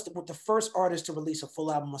was the first artist to release a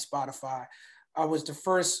full album on Spotify. I was the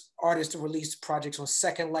first artist to release projects on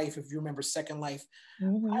Second Life, if you remember Second Life.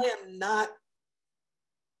 I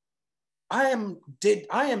am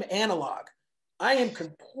analog. I am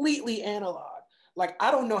completely analog. Like,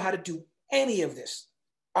 I don't know how to do any of this.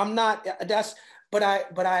 I'm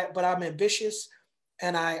ambitious,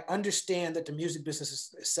 and I understand that the music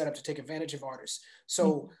business is set up to take advantage of artists.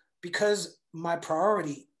 So because my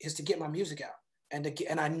priority is to get my music out, and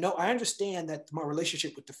I understand that my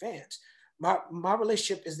relationship with the fans, my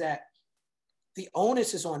relationship is that the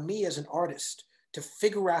onus is on me as an artist to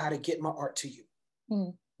figure out how to get my art to you.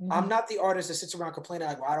 I'm not the artist that sits around complaining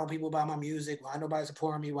like, why don't people buy my music? Why nobody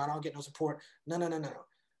supporting me? Why don't I get no support? No.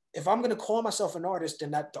 If I'm going to call myself an artist, then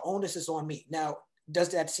the onus is on me. Now, does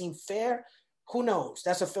that seem fair? Who knows?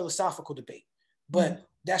 That's a philosophical debate, but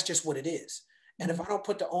that's just what it is. And if I don't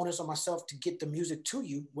put the onus on myself to get the music to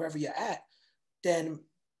you, wherever you're at, then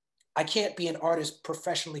I can't be an artist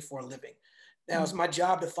professionally for a living. Now, it's my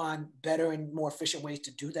job to find better and more efficient ways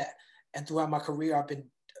to do that. And throughout my career, I've been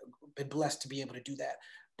blessed to be able to do that.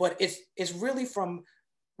 But it's really from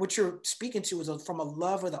what you're speaking to is from a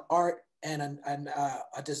love of the art and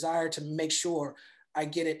a desire to make sure I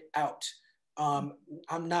get it out. I'm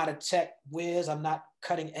not a tech whiz. I'm not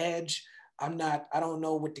cutting edge. I don't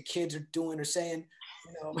know what the kids are doing or saying,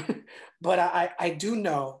 you know, but I do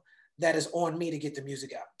know that it's on me to get the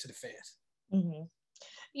music out to the fans.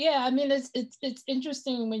 Yeah, I mean, it's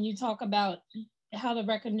interesting when you talk about how the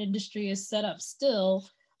record industry is set up still,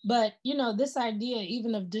 but you know, this idea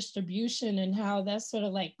even of distribution and how that's sort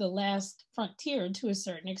of like the last frontier to a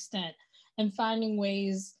certain extent, and finding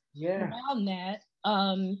ways around that.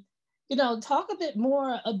 You know, talk a bit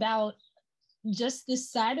more about just this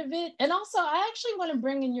side of it. And also, I actually want to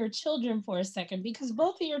bring in your children for a second, because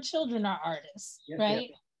both of your children are artists, right?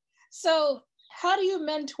 Yeah. So how do you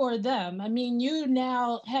mentor them? I mean, you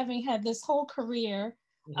now having had this whole career,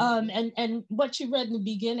 and what you read in the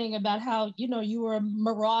beginning about how, you know, you were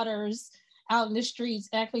marauders out in the streets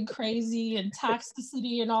acting crazy and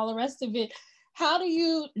toxicity and all the rest of it. How do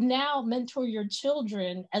you now mentor your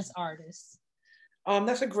children as artists?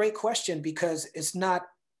 That's a great question, because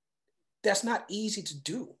that's not easy to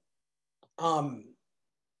do.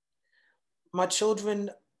 My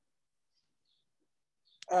children,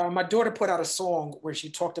 my daughter put out a song where she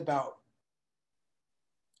talked about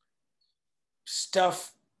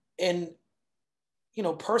stuff in, you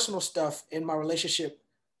know, personal stuff in my relationship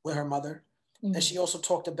with her mother. And she also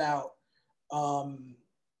talked about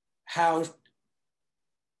how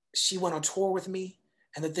she went on tour with me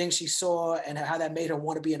and the things she saw and how that made her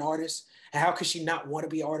want to be an artist. And how could she not want to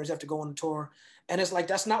be an artist after going on tour? And it's like,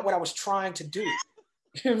 that's not what I was trying to do.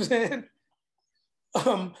 You know what I'm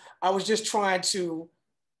saying? I was just trying to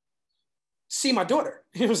see my daughter,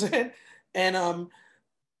 you know what I'm saying? And,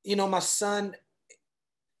 you know, my son,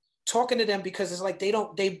 talking to them, because it's like,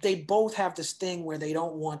 they both have this thing where they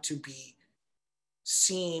don't want to be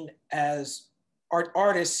seen as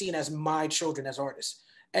artists, seen as my children as artists.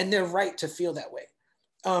 And they're right to feel that way.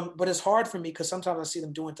 But it's hard for me because sometimes I see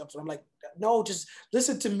them doing stuff. So I'm like, no, just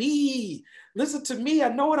listen to me. Listen to me. I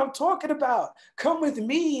know what I'm talking about. Come with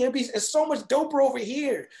me. It's so much doper over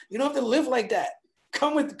here. You don't have to live like that.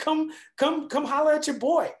 Come holler at your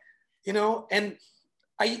boy, you know? And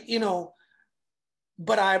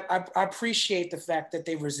but I appreciate the fact that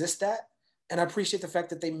they resist that. And I appreciate the fact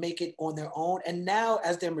that they make it on their own. And now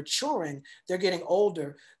as they're maturing, they're getting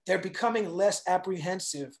older, they're becoming less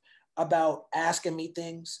apprehensive about asking me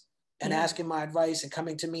things and asking my advice and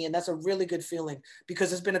coming to me. And that's a really good feeling,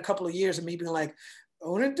 because it's been a couple of years of me being like, I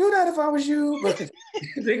wouldn't do that if I was you, but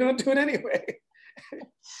they're going to do it anyway.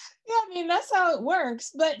 Yeah, I mean, that's how it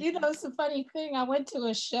works. But, you know, it's a funny thing. I went to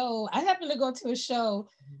a show. I happened to go to a show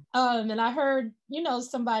and I heard, you know,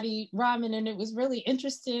 somebody rhyming and it was really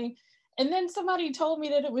interesting. And then somebody told me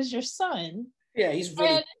that it was your son. Yeah, he's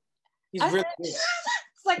really good.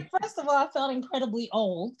 It's like, first of all, I felt incredibly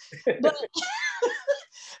old. But,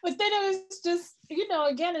 but then it was just, you know,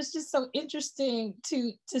 again, it's just so interesting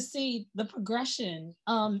to see the progression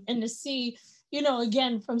and to see, you know,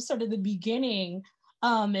 again, from sort of the beginning,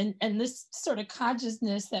 and this sort of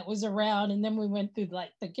consciousness that was around, and then we went through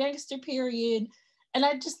like the gangster period, and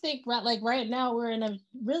I just think right now we're in a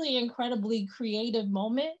really incredibly creative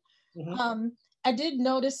moment. I did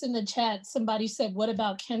notice in the chat somebody said, "What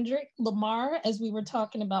about Kendrick Lamar?" as we were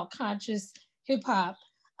talking about conscious hip hop.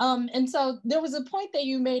 And so there was a point that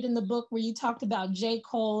you made in the book where you talked about J.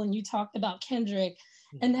 Cole and you talked about Kendrick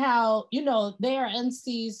and how, you know, they are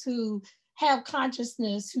MCs who have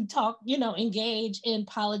consciousness, who talk, you know, engage in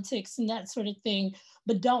politics and that sort of thing,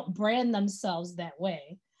 but don't brand themselves that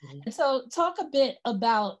way. And so talk a bit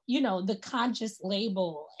about, you know, the conscious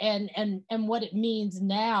label and what it means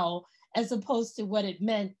now as opposed to what it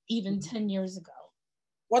meant even 10 years ago.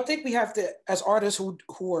 Well, I think we have to, as artists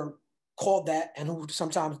who are called that and who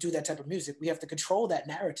sometimes do that type of music, we have to control that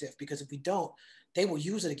narrative, because if we don't, they will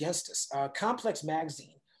use it against us. Complex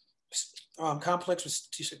magazine. Complex was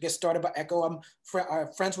to get started by Echo. I'm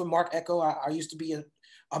friends with Mark Echo. I used to be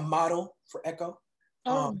a model for Echo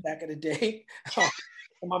back in the day,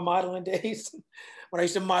 in my modeling days, when I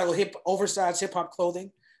used to model oversized hip hop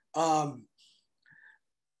clothing.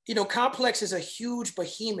 You know, Complex is a huge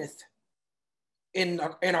behemoth in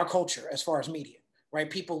our culture as far as media, right?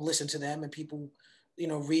 People listen to them and people, you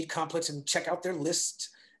know, read Complex and check out their lists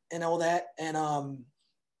and all that. And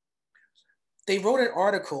they wrote an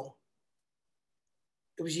article.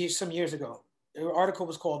 It was some years ago. The article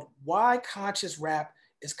was called "Why Conscious Rap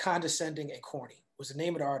is Condescending and Corny," was the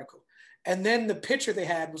name of the article. And then the picture they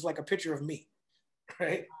had was like a picture of me,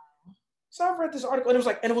 right? So I read this article and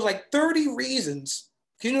it was like 30 reasons.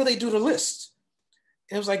 You know, they do the list.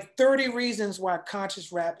 And it was like 30 reasons why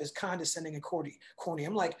conscious rap is condescending and corny.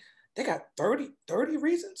 I'm like, they got 30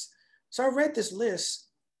 reasons? So I read this list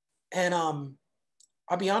and I'll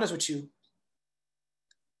be honest with you,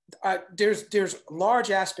 there's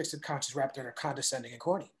large aspects of conscious rap that are condescending and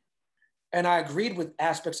corny. And I agreed with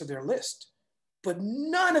aspects of their list, but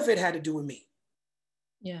none of it had to do with me.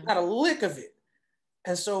 Yeah. Not a lick of it.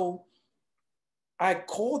 And so I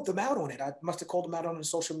called them out on it. I must have called them out on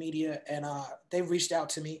social media, and they reached out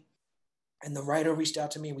to me, and the writer reached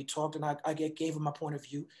out to me, and we talked, and I gave him my point of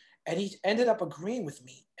view, and he ended up agreeing with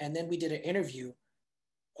me. And then we did an interview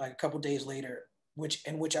like a couple of days later,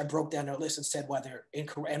 in which I broke down their list and said why they're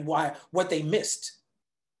incorrect and what they missed.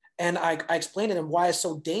 And I explained to them why it's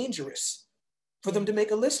so dangerous for them to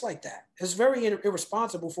make a list like that. It's very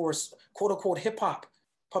irresponsible for a quote unquote hip hop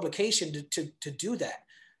publication to do that,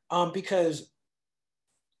 because,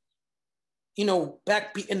 you know,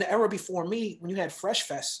 back in the era before me, when you had Fresh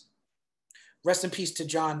Fest, rest in peace to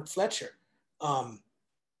John Fletcher,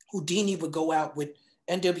 Houdini would go out with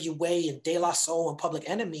NWA and De La Soul and Public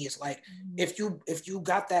Enemy. It's like, if you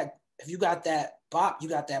got that bop, you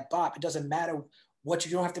got that bop. It doesn't matter what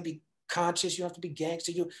you don't have to be conscious, you don't have to be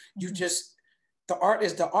gangster. You just, the art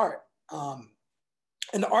is the art.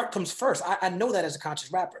 And the art comes first. I know that as a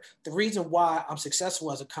conscious rapper. The reason why I'm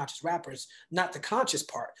successful as a conscious rapper is not the conscious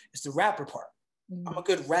part, it's the rapper part. I'm a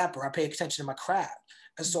good rapper. I pay attention to my craft.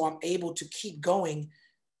 And so I'm able to keep going,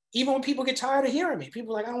 even when people get tired of hearing me.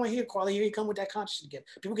 People are like, I don't want to hear Kweli, here you come with that conscious again.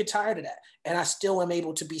 People get tired of that. And I still am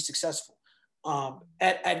able to be successful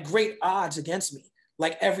at great odds against me,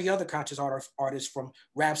 like every other conscious artist, from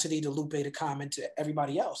Rhapsody to Lupe to Common to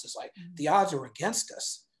everybody else. It's like the odds are against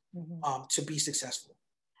us to be successful.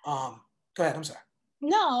 Go ahead, I'm sorry.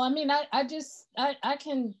 No, I mean, I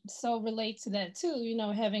can so relate to that too, you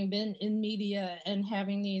know, having been in media and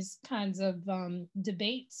having these kinds of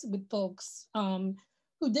debates with folks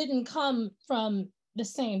who didn't come from the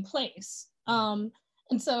same place. And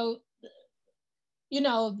so, you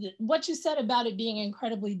know, what you said about it being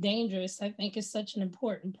incredibly dangerous, I think is such an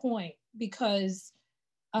important point, because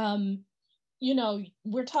you know,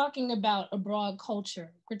 we're talking about a broad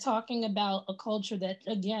culture. We're talking about a culture that,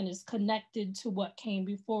 again, is connected to what came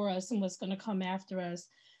before us and what's going to come after us.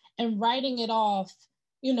 And writing it off,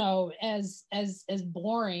 you know, as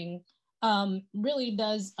boring really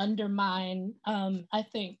does undermine, I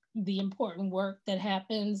think, the important work that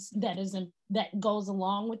happens that goes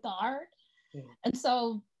along with the art. Yeah. And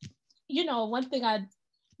so, one thing I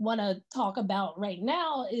want to talk about right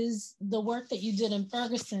now is the work that you did in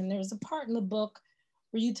Ferguson. There's a part in the book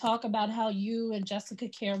where you talk about how you and Jessica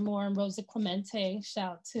Caremore and Rosa Clemente,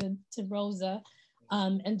 shout to Rosa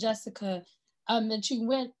and Jessica, that you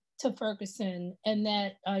went to Ferguson and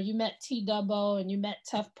that you met T Dubbo and you met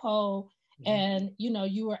Tough Poe, and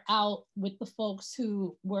you were out with the folks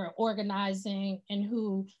who were organizing and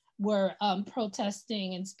who were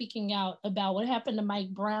protesting and speaking out about what happened to Mike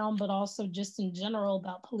Brown, but also just in general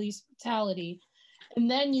about police brutality.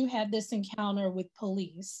 And then you had this encounter with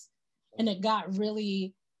police and it got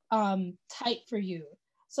really tight for you.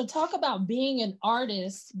 So talk about being an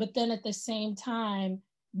artist, but then at the same time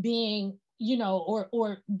being,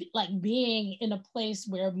 or like being in a place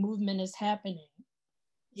where movement is happening.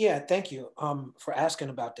 Yeah, thank you for asking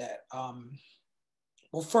about that.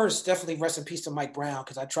 Well, first, definitely rest in peace to Mike Brown,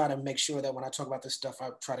 because I try to make sure that when I talk about this stuff, I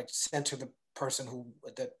try to center the person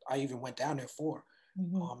that I even went down there for,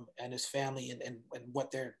 and his family and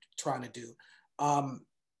what they're trying to do.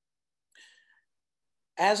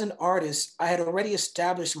 As an artist, I had already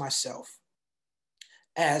established myself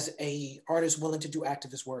as an artist willing to do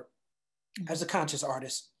activist work, as a conscious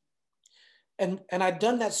artist. And I'd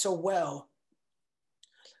done that so well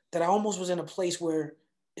that I almost was in a place where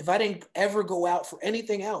if I didn't ever go out for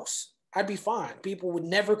anything else, I'd be fine. People would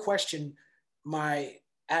never question my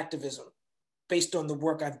activism based on the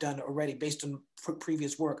work I've done already, based on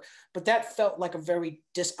previous work. But that felt like a very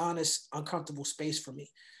dishonest, uncomfortable space for me.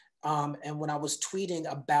 And when I was tweeting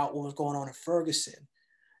about what was going on in Ferguson,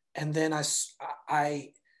 and then I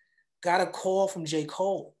got a call from J.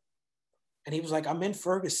 Cole, and he was like, I'm in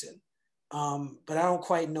Ferguson, but I don't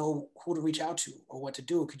quite know who to reach out to or what to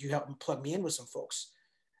do. Could you help me plug me in with some folks?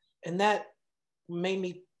 And that made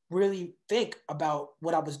me really think about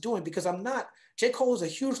what I was doing, because J. Cole is a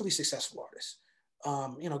hugely successful artist.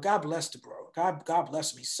 God bless the bro. God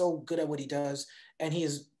bless him. He's so good at what he does, and he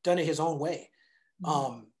has done it his own way.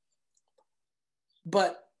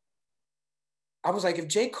 But I was like, if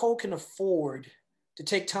J. Cole can afford to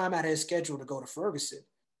take time out of his schedule to go to Ferguson,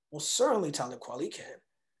 well, certainly Talib Kweli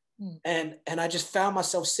can. And I just found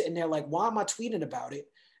myself sitting there like, why am I tweeting about it?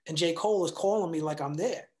 And J. Cole is calling me like I'm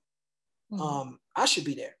there. I should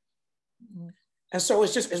be there. And so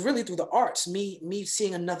it's really through the arts, me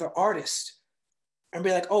seeing another artist and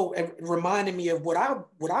be like, oh, and reminding me of what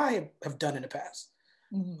I have done in the past.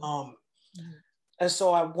 And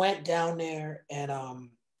so I went down there, and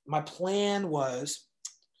my plan was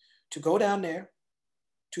to go down there,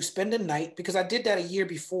 to spend a night, because I did that a year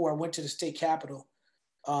before. I went to the state capitol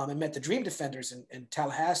and met the Dream Defenders in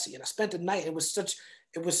Tallahassee, and I spent the night. It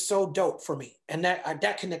was so dope for me, and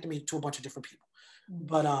that connected me to a bunch of different people.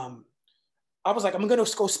 But I was like, I'm gonna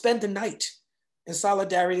go spend the night in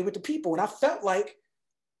solidarity with the people, and I felt like,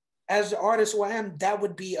 as the artist who I am, that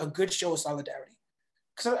would be a good show of solidarity.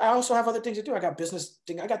 Because I also have other things to do. I got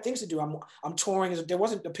I got things to do. I'm touring. There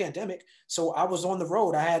wasn't a pandemic, so I was on the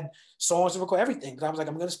road. I had songs to record, everything. But I was like,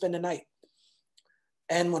 I'm gonna spend the night.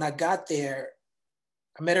 And when I got there,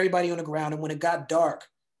 I met everybody on the ground, and when it got dark,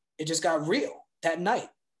 it just got real that night.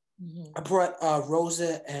 I brought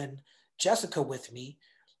Rosa and Jessica with me,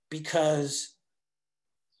 because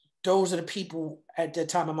those are the people at that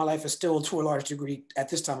time in my life, and still to a large degree at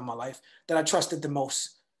this time in my life, that I trusted the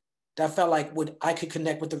most. That I felt like I could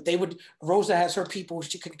connect with them. Rosa has her people,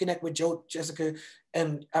 she could connect with Jessica,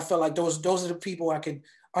 and I felt like those are the people I could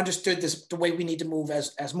understood the way we need to move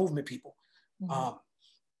as movement people.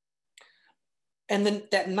 And then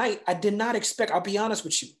that night, I did not expect, I'll be honest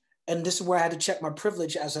with you, and this is where I had to check my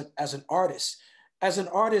privilege as an artist. As an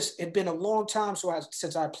artist, it'd been a long time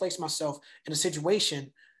since I placed myself in a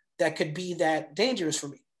situation that could be that dangerous for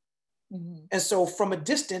me. And so from a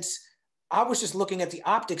distance, I was just looking at the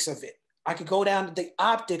optics of it. I could go down to the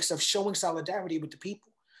optics of showing solidarity with the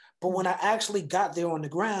people. But when I actually got there on the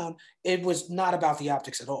ground, it was not about the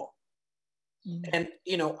optics at all. And,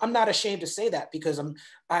 I'm not ashamed to say that, because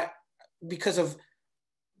I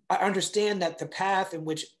understand that the path in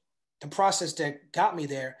which the process that got me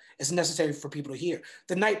there is necessary for people to hear.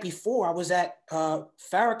 The night before, I was at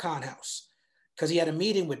Farrakhan House, because he had a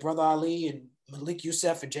meeting with Brother Ali and Malik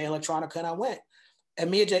Youssef and Jay Electronica, and I went. And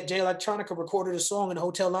me and Jay Electronica recorded a song in the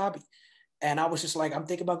hotel lobby. And I was just like, I'm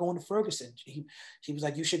thinking about going to Ferguson. He was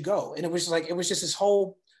like, you should go. And it was just this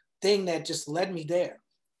whole thing that just led me there.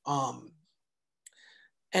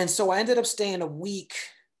 And so I ended up staying a week.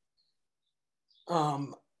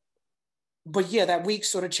 But yeah, that week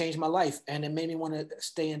sort of changed my life, and it made me want to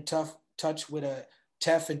stay in tough touch with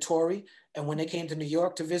Tef and Tori. And when they came to New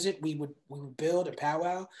York to visit, we would build a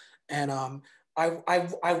powwow. And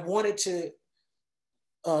I wanted to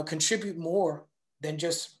contribute more than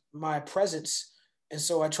just my presence. And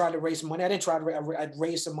so I tried to raise some money. I didn't try to, I'd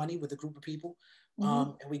raise some money with a group of people.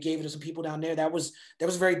 And we gave it to some people down there. That was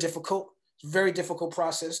very difficult. Very difficult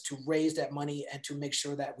process to raise that money and to make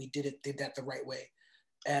sure that we did that the right way.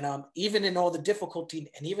 And even in all the difficulty,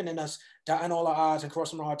 and even in us dotting all our I's and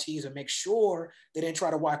crossing all our T's and make sure they didn't try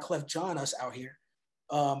to Wyclef John us out here.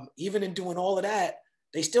 Even in doing all of that,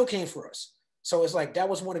 they still came for us. So it's like, that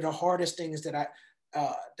was one of the hardest things that I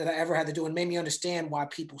ever had to do, and made me understand why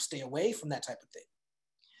people stay away from that type of thing.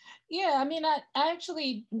 Yeah, I mean, I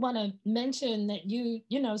actually want to mention that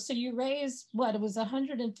so you raised what, it was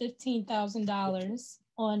 $115,000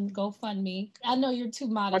 on GoFundMe. I know you're too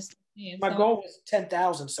modest. My goal was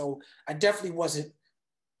 10,000, so I definitely wasn't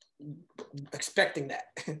expecting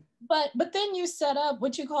that. but then you set up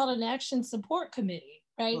what you call an action support committee,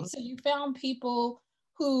 right? So you found people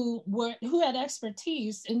who had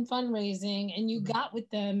expertise in fundraising, and you got with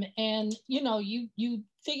them, and you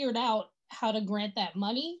figured out how to grant that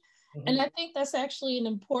money. And I think that's actually an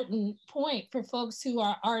important point for folks who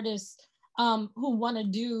are artists who want to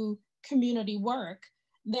do community work,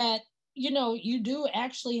 that, you do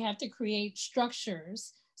actually have to create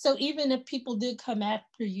structures. So even if people did come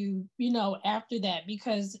after you, after that,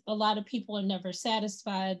 because a lot of people are never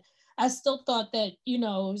satisfied, I still thought that, it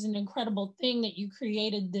was an incredible thing that you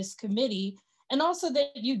created this committee, and also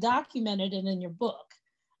that you documented it in your book.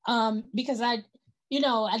 Because I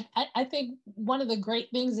think one of the great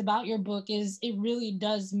things about your book is it really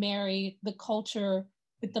does marry the culture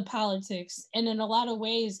with the politics. And in a lot of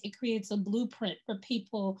ways, it creates a blueprint for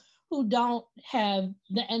people who don't have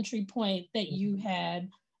the entry point that you had,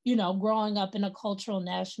 growing up in a cultural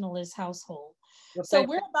nationalist household. Well, so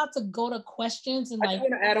we're about to go to questions. And I just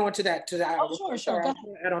want to add on to that. Oh, sure. Go ahead.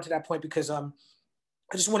 Add on to that point, because I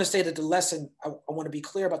just want to say that the lesson, I want to be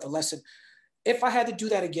clear about the lesson. If I had to do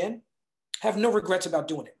that again, I have no regrets about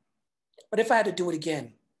doing it. But if I had to do it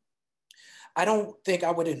again, I don't think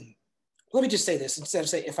I wouldn't. Let me just say this, instead of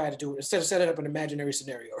saying if I had to do it, instead of setting up an imaginary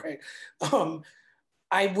scenario, right?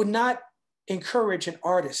 I would not encourage an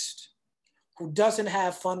artist who doesn't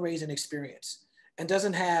have fundraising experience and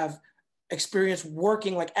doesn't have experience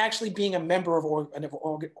working, like actually being a member of an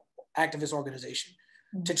activist organization,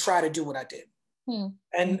 to try to do what I did.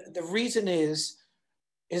 And the reason is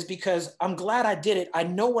because I'm glad I did it. I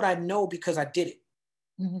know what I know because I did it.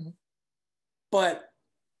 But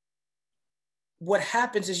what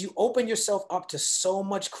happens is you open yourself up to so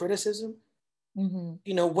much criticism.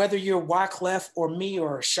 Whether you're Wyclef or me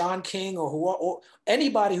or Sean King or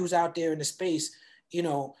anybody who's out there in the space,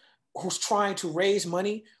 who's trying to raise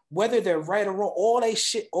money, whether they're right or wrong, all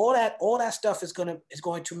that stuff is going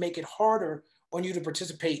to make it harder on you to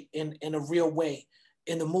participate in a real way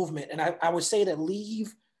in the movement. And I would say that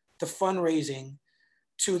leave the fundraising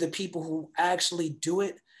to the people who actually do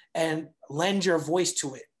it and lend your voice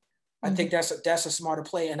to it. I think that's a smarter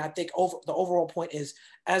play. And I think the overall point is,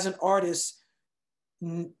 as an artist,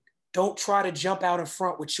 don't try to jump out in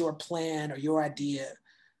front with your plan or your idea.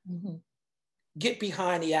 Get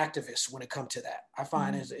behind the activists when it comes to that. I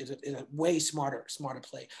find is a way smarter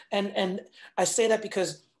play. And I say that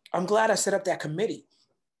because I'm glad I set up that committee.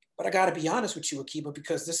 But I got to be honest with you, Akiba,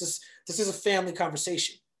 because this is a family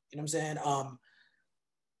conversation. You know what I'm saying?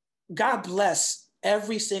 God bless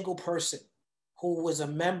every single person who was a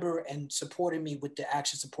member and supported me with the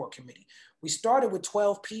Action Support Committee. We started with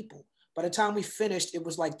 12 people. By the time we finished, it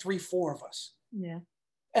was like 3-4 of us. Yeah.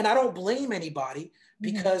 And I don't blame anybody,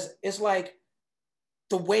 because it's like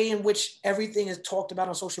the way in which everything is talked about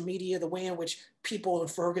on social media, the way in which people in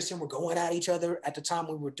Ferguson were going at each other at the time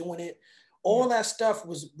we were doing it, all that stuff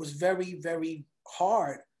was very, very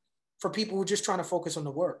hard for people who were just trying to focus on the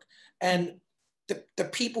work. And the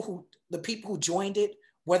people who joined it,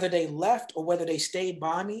 whether they left or whether they stayed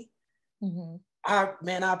by me, I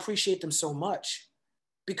appreciate them so much,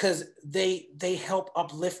 because they help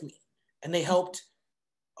uplift me, and they helped.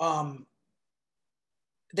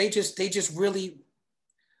 They just really,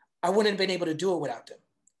 I wouldn't have been able to do it without them.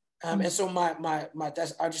 And so I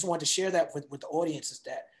just wanted to share that with the audience, is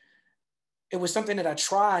that it was something that I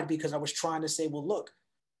tried because I was trying to say, well, look,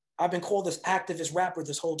 I've been called this activist rapper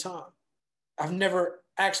this whole time. I've never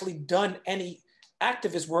actually done any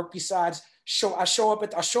activist work besides I show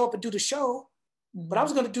up and do the show, but I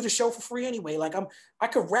was going to do the show for free anyway. Like I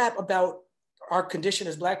could rap about our condition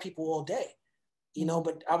as Black people all day,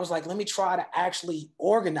 but I was like, let me try to actually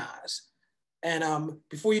organize. And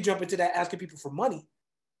before you jump into that asking people for money,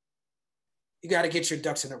 you got to get your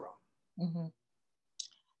ducks in a row. Mm-hmm.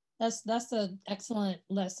 That's an excellent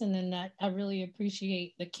lesson, and that I really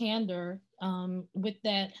appreciate the candor with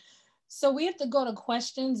that. So we have to go to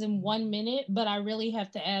questions in 1 minute, but I really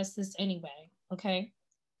have to ask this anyway. Okay,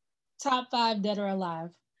 top 5 dead or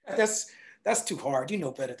alive. That's too hard. You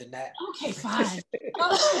know better than that. Okay, fine.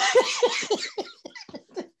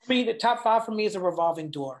 I mean, the top 5 for me is a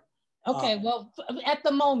revolving door. Okay, well, at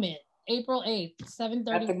the moment, April 8th,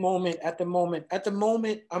 7:30. At the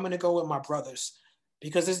moment, I'm gonna go with my brothers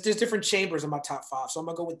because there's different chambers in my top 5. So I'm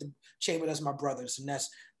gonna go with the chamber that's my brothers, and that's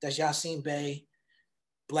Yasin Bey,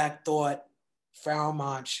 Black Thought, Pharoah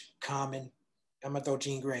Monch, Common. I'm gonna throw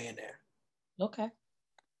Jean Grey in there. Okay.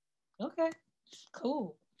 Okay.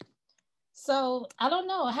 Cool. So I don't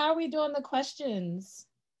know. How are we doing the questions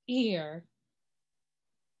here?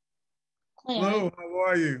 Clarence. Hello, how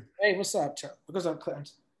are you? Hey, what's up, Chuck? What's up,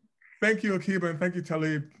 Clarence? Thank you, Akiba, and thank you,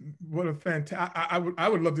 Talib. What a fantastic! I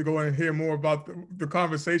would love to go in and hear more about the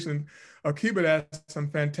conversation. Akiba asked some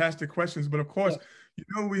fantastic questions, but of course, you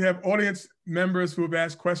know, we have audience members who have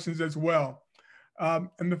asked questions as well.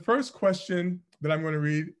 And the first question that I'm going to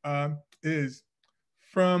read is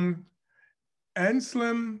from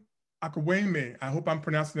Anselm Akaweme. I hope I'm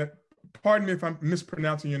pronouncing that. Pardon me if I'm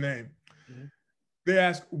mispronouncing your name. Mm-hmm. They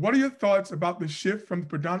ask, what are your thoughts about the shift from the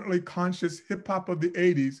predominantly conscious hip hop of the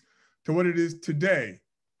 80s to what it is today?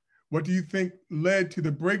 What do you think led to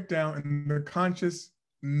the breakdown in the conscious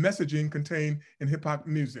messaging contained in hip hop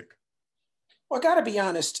music? Well, I gotta be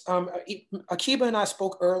honest. Akiba and I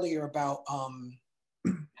spoke earlier about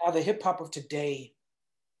how the hip hop of today,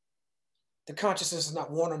 the consciousness is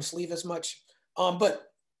not worn on the sleeve as much.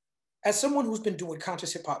 But as someone who's been doing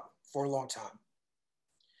conscious hip hop for a long time,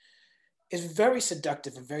 it's very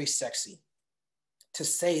seductive and very sexy to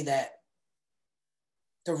say that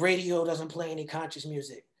the radio doesn't play any conscious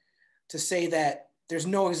music, to say that there's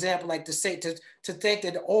no example, like to think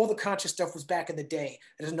that all the conscious stuff was back in the day,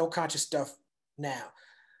 and there's no conscious stuff now.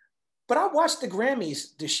 But I watched the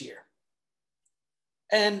Grammys this year.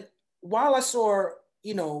 And while I saw,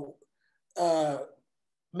 you know,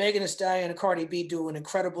 Megan Thee Stallion and Cardi B do an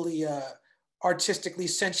incredibly artistically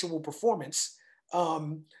sensual performance,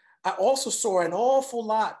 I also saw an awful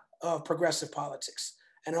lot of progressive politics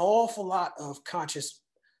and an awful lot of conscious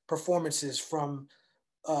performances from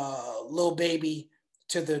Lil Baby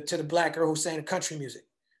to the black girl who sang country music.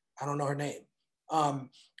 I don't know her name.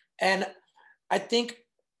 And I think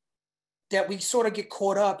that we sort of get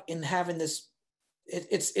caught up in having this.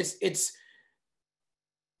 It's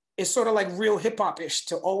sort of like real hip hop-ish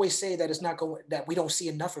to always say that it's not going, that we don't see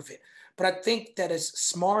enough of it. But I think that it's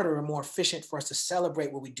smarter and more efficient for us to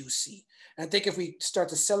celebrate what we do see. And I think if we start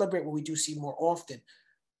to celebrate what we do see more often,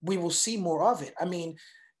 we will see more of it. I mean,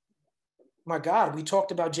 my God, we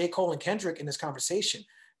talked about J. Cole and Kendrick in this conversation.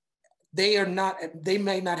 They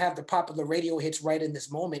may not have the popular radio hits right in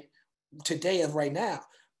this moment today of right now,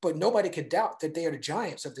 but nobody could doubt that they are the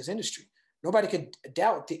giants of this industry. Nobody could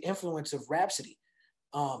doubt the influence of Rhapsody.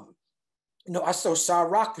 You know, I saw Sa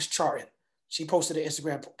Rock was charting. She posted an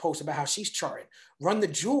Instagram post about how she's charting. Run the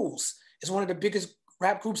Jewels is one of the biggest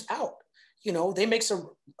rap groups out. You know, they make some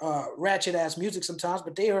ratchet ass music sometimes,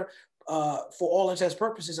 but they are, for all intents and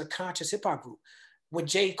purposes, a conscious hip hop group. What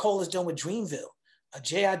J. Cole has done with Dreamville,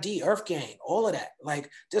 JID, Earth Gang, all of that. Like,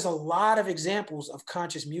 there's a lot of examples of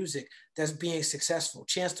conscious music that's being successful.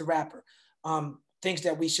 Chance the Rapper, things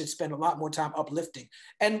that we should spend a lot more time uplifting.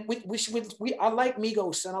 And I like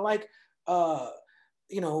Migos, and I like,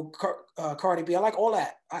 you know, Cardi B. I like all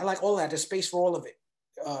that. There's space for all of it.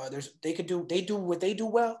 They do what they do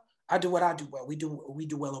well. I do what I do well. We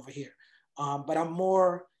do well over here. But I'm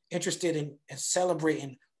more interested in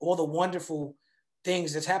celebrating all the wonderful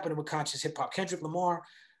things that's happening with conscious hip hop. Kendrick Lamar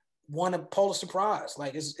won a Pulitzer Prize.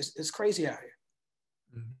 Like, it's crazy out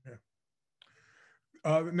here.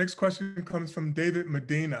 Yeah. The next question comes from David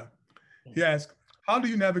Medina. He asks, how do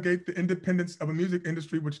you navigate the independence of a music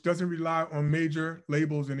industry which doesn't rely on major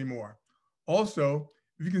labels anymore? Also,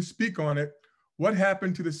 if you can speak on it, what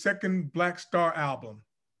happened to the second Black Star album?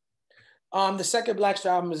 The second Black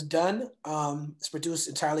Star album is done. It's produced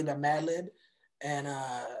entirely by Madlib, and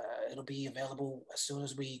it'll be available as soon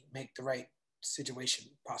as we make the right situation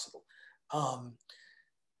possible.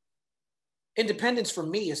 Independence for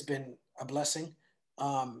me has been a blessing.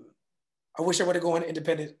 I wish I would have gone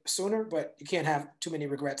independent sooner, but you can't have too many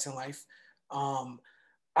regrets in life.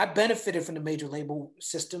 I benefited from the major label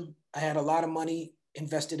system. I had a lot of money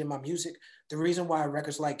invested in my music. The reason why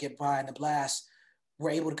records like Get By and The Blast were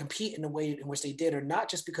able to compete in the way in which they did are not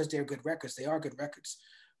just because they're good records, they are good records,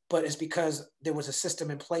 but it's because there was a system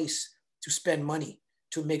in place to spend money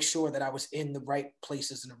to make sure that I was in the right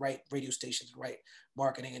places and the right radio stations, the right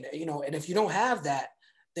marketing. And, you know, and if you don't have that,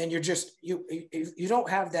 then you're just, if you don't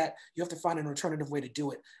have that, you have to find an alternative way to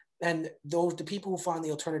do it. And the people who find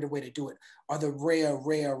the alternative way to do it are the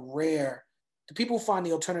rare. The people who find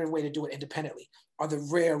the alternative way to do it independently are the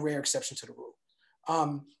rare exception to the rule.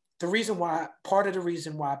 Part of the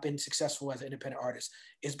reason why I've been successful as an independent artist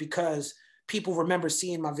is because people remember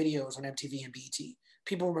seeing my videos on MTV and BET.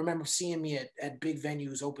 People remember seeing me at big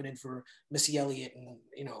venues opening for Missy Elliott and,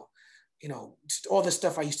 you know, just all the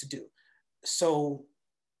stuff I used to do. So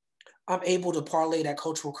I'm able to parlay that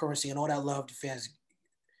cultural currency and all that love the fans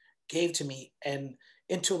gave to me and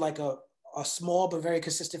into like a small but very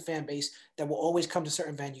consistent fan base that will always come to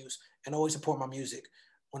certain venues and always support my music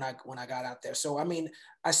when I got out there. So, I mean,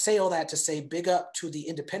 I say all that to say big up to the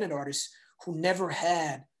independent artists who never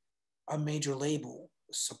had a major label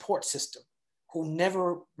support system, who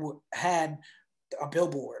never had a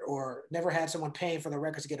billboard or never had someone paying for their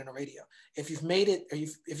records to get on the radio. If you've made it, or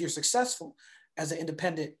if you're successful as an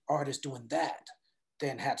independent artist doing that,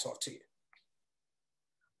 then hats off to you.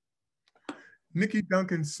 Nikki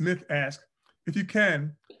Duncan Smith asked, if you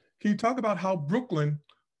can you talk about how Brooklyn,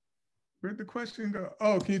 where'd the question go?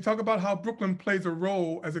 Oh, can you talk about how Brooklyn plays a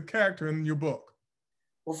role as a character in your book?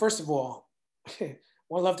 Well, first of all,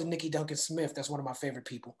 one love to Nikki Duncan Smith. That's one of my favorite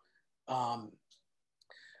people.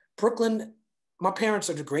 Brooklyn, my parents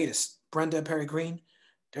are the greatest. Brenda and Perry Green,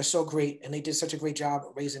 they're so great. And they did such a great job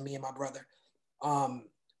raising me and my brother.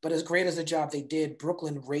 But as great as the job they did,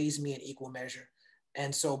 Brooklyn raised me in equal measure.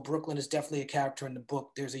 And so Brooklyn is definitely a character in the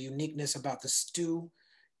book. There's a uniqueness about the stew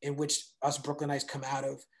in which us Brooklynites come out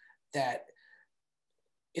of that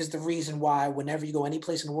is the reason why whenever you go any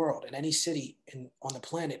place in the world, in any city on the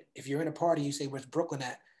planet, if you're in a party, you say, where's Brooklyn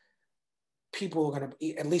at? People are going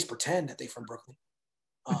to at least pretend that they're from Brooklyn.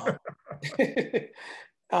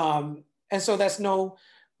 And so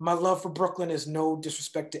my love for Brooklyn is no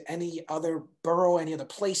disrespect to any other borough, any other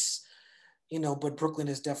place, you know, but Brooklyn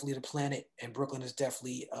is definitely the planet, and Brooklyn is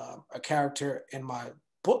definitely a character in my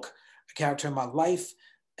book, a character in my life,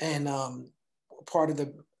 and part of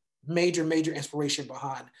the major inspiration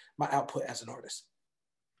behind my output as an artist.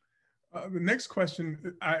 The next question,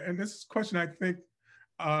 and this question I think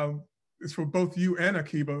is for both you and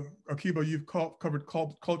Akiba. Akiba, you've covered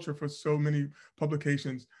culture for so many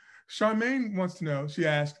publications. Charmaine wants to know, she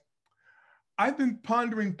asked, I've been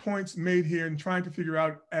pondering points made here and trying to figure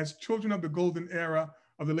out, as children of the golden era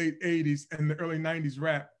of the late 80s and the early 90s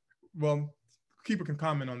rap, well, Akiba can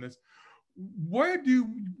comment on this. Where did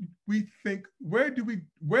we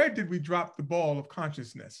drop the ball of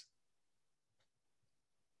consciousness?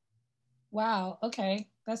 Wow, okay,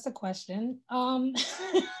 that's a question.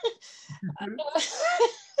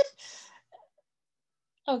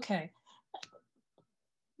 Okay.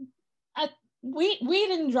 We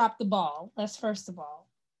didn't drop the ball, that's first of all.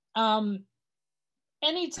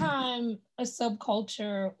 Anytime a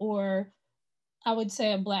subculture, or I would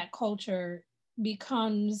say a Black culture,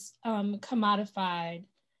 becomes commodified,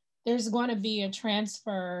 there's going to be a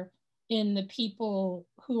transfer in the people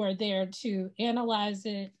who are there to analyze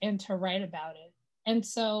it and to write about it. And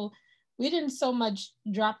so we didn't so much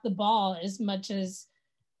drop the ball as much as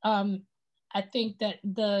I think that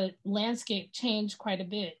the landscape changed quite a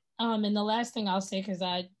bit. And the last thing I'll say, because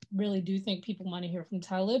I really do think people want to hear from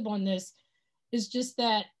Talib on this, is just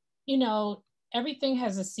that, you know, everything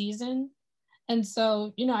has a season. And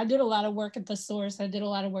so, you know, I did a lot of work at The Source. I did a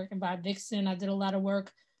lot of work at Bob Vixen. I did a lot of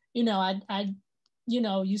work, you know, I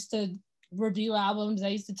used to review albums. I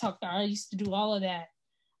used to talk to art. I used to do all of that.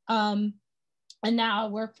 And now I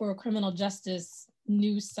work for a criminal justice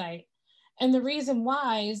news site. And the reason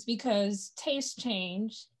why is because tastes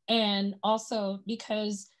change, and also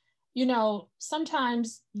because, you know,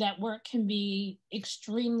 sometimes that work can be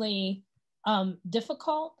extremely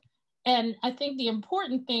difficult. And I think the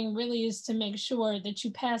important thing really is to make sure that you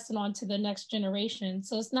pass it on to the next generation.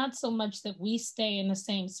 So it's not so much that we stay in the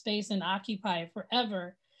same space and occupy it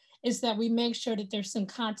forever, it's that we make sure that there's some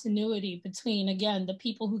continuity between, again, the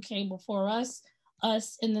people who came before us,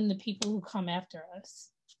 and then the people who come after us.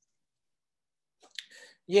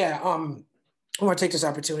 Yeah, I want to take this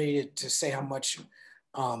opportunity to say how much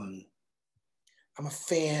I'm a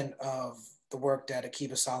fan of the work that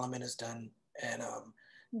Akiba Solomon has done, and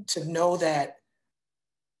to know that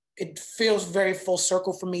it feels very full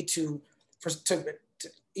circle for me to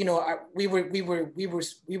you know, we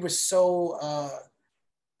were so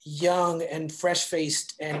young and fresh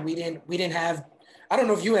faced, and we didn't have. I don't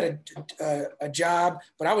know if you had a job,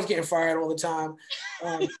 but I was getting fired all the time.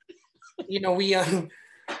 You know,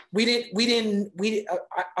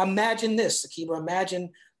 imagine this, Akiba,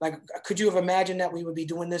 imagine, like, could you have imagined that we would be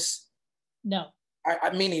doing this? No.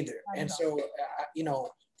 I mean, neither. And so, you know,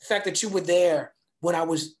 the fact that you were there when I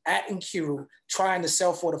was at Nkiru trying to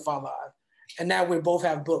self-fortify live, and now we both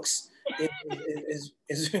have books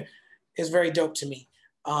is very dope to me.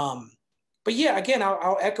 But yeah, again,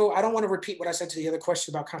 I'll echo, I don't want to repeat what I said to the other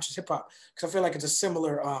question about conscious hip hop, because I feel like it's a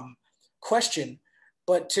similar question,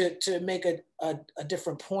 but to make a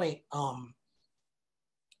different point,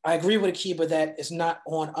 I agree with Akiba that it's not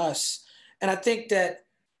on us. And I think that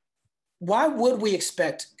why would we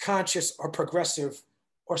expect conscious or progressive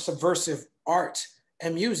or subversive art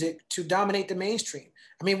and music to dominate the mainstream?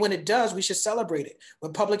 I mean, when it does, we should celebrate it.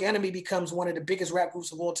 When Public Enemy becomes one of the biggest rap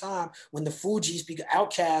groups of all time, when the Fugees,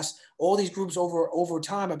 Outkast, all these groups over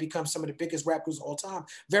time have become some of the biggest rap groups of all time,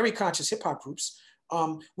 very conscious hip hop groups,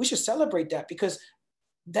 we should celebrate that, because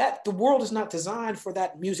that the world is not designed for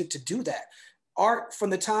that music to do that. Art,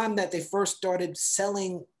 from the time that they first started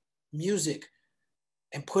selling music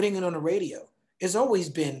and putting it on the radio, has always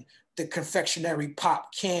been the confectionery,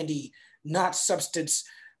 pop, candy, not substance,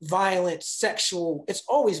 violent, sexual. It's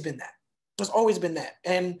always been that. It's always been that.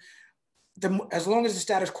 And as long as the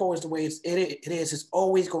status quo is the way it is, it's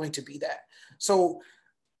always going to be that. So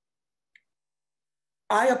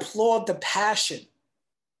I applaud the passion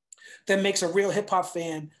that makes a real hip hop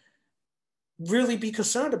fan really be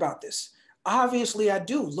concerned about this. Obviously, I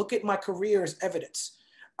do. Look at my career as evidence.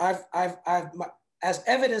 As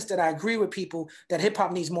evidence that I agree with people that hip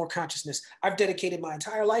hop needs more consciousness. I've dedicated my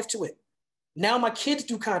entire life to it. Now my kids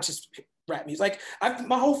do conscious rap music. Like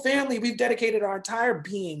my whole family, we've dedicated our entire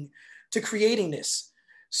being to creating this.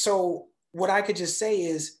 So what I could just say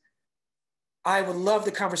is, I would love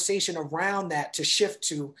the conversation around that to shift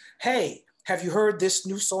to, hey, have you heard this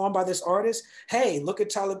new song by this artist? Hey, look at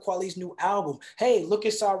Talib Kweli's new album. Hey, look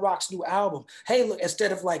at Sa Rock's new album. Hey, look,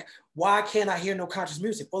 instead of like, why can't I hear no conscious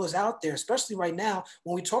music? Well, it's out there, especially right now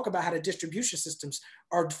when we talk about how the distribution systems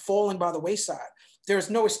are falling by the wayside.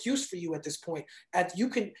 There's no excuse for you at this point.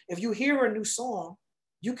 If you hear a new song,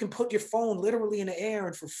 you can put your phone literally in the air,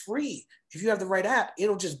 and for free, if you have the right app,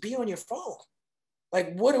 it'll just be on your phone.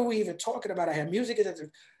 Like, what are we even talking about? I have music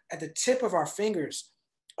at the tip of our fingers.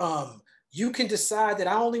 You can decide that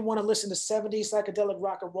I only want to listen to 70s psychedelic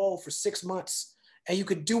rock and roll for 6 months, and you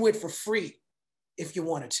could do it for free if you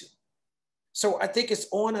wanted to. So I think it's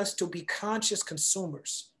on us to be conscious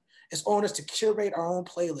consumers. It's on us to curate our own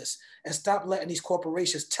playlists and stop letting these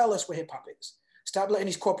corporations tell us what hip hop is. Stop letting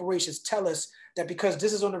these corporations tell us that because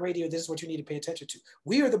this is on the radio, this is what you need to pay attention to.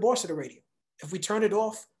 We are the boss of the radio. If we turn it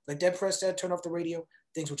off, like Dead Press said, turn off the radio,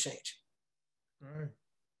 things will change. All right.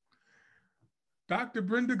 Dr.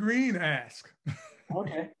 Brenda Green asks.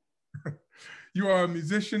 Okay. You are a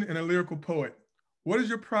musician and a lyrical poet. What is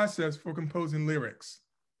your process for composing lyrics?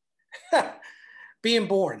 Being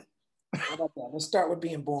born. How about that? Let's start with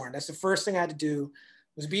being born. That's the first thing I had to do,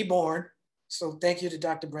 was be born. So thank you to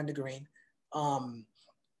Dr. Brenda Green. I'm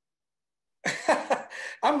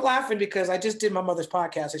laughing because I just did my mother's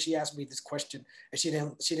podcast and she asked me this question and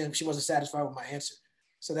she wasn't satisfied with my answer.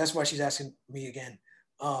 So that's why she's asking me again.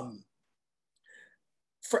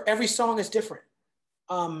 For every song is different.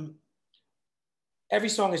 Every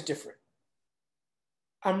song is different.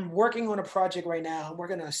 I'm working on a project right now. I'm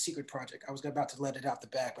working on a secret project. I was about to let it out the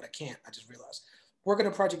bag, but I can't. I just realized. Working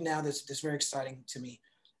on a project now that's very exciting to me.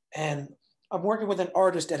 And I'm working with an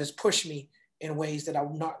artist that has pushed me in ways that I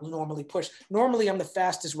would not normally push. Normally, I'm the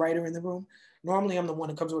fastest writer in the room. Normally, I'm the one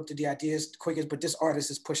who comes up with the ideas the quickest, but this artist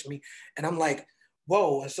has pushed me. And I'm like,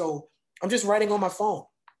 whoa. And so I'm just writing on my phone.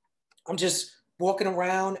 I'm just walking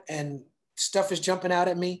around and stuff is jumping out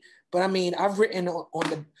at me. But I mean, I've written on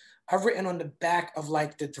the back of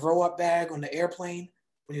like the throw up bag on the airplane,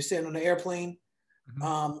 when you're sitting on the airplane.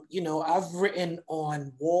 Mm-hmm. You know, I've written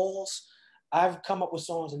on walls. I've come up with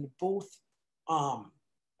songs in the booth.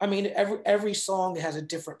 I mean, every song has a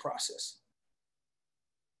different process.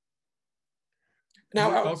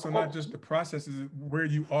 Now, also not just the process, is where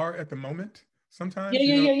you are at the moment sometimes?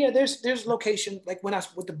 Yeah. There's location, like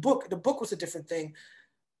with the book was a different thing.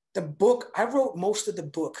 The book, I wrote most of the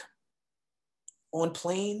book on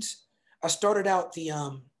planes. I started out the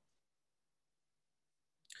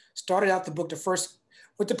book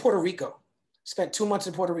went to Puerto Rico, spent 2 months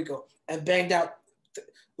in Puerto Rico and banged out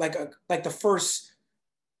like the first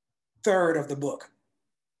third of the book,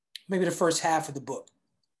 maybe the first half of the book.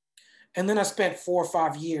 And then I spent 4 or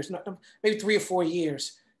 5 years, maybe 3 or 4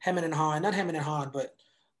 years, not hemming and hawing, but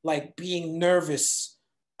like being nervous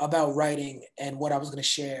about writing and what I was going to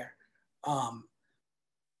share. And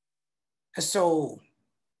so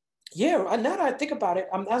Yeah, now that I think about it,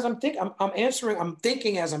 I'm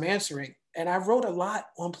thinking as I'm answering, and I wrote a lot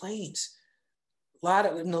on planes.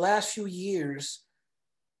 In the last few years,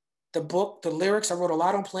 the lyrics, I wrote a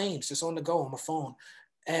lot on planes, just on the go on my phone,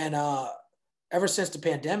 and ever since the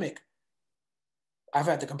pandemic, I've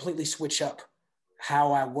had to completely switch up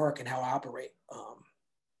how I work and how I operate.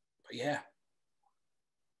 But yeah,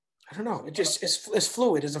 I don't know. It's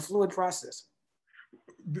fluid. It's a fluid process.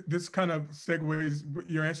 This kind of segues,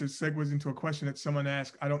 your answer segues into a question that someone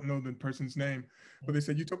asked. I don't know the person's name, but they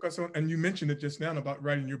said, you took us on, and you mentioned it just now about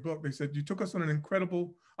writing your book. They said, you took us on an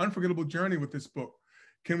incredible, unforgettable journey with this book.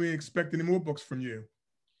 Can we expect any more books from you?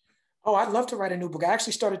 Oh, I'd love to write a new book. I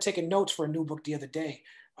actually started taking notes for a new book the other day.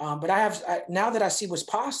 But now that I see what's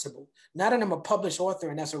possible, now that I'm a published author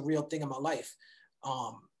and that's a real thing in my life,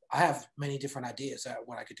 I have many different ideas at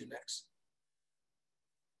what I could do next.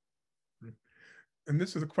 And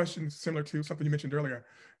this is a question similar to something you mentioned earlier.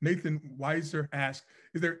 Nathan Weiser asked,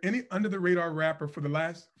 is there any under the radar rapper from the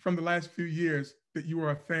last few years that you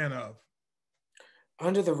are a fan of?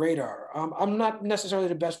 Under the radar. I'm not necessarily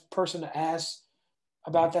the best person to ask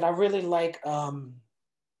about that. I really like, I'm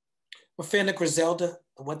a fan of Griselda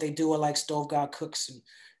and what they do. I like Stove God Cooks and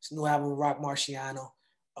his new album, Rock Marciano.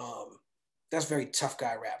 That's very tough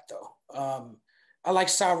guy rap though. I like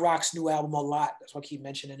Sa Rock's new album a lot. That's why I keep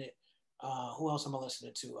mentioning it. Who else am I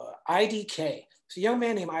listening to? IDK. It's a young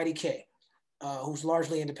man named IDK, who's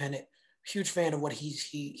largely independent. Huge fan of what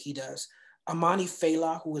he does. Amani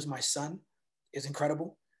Fela, who is my son, is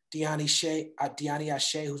incredible. Deani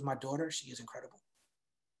Ashe, who's my daughter, she is incredible.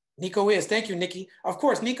 Nico Is, thank you, Nikki. Of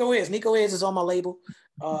course, Nico is on my label.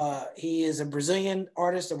 He is a Brazilian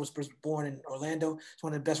artist that was born in Orlando. He's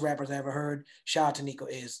one of the best rappers I ever heard. Shout out to Nico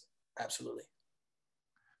Is, absolutely.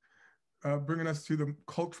 Bringing us to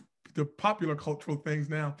the popular cultural things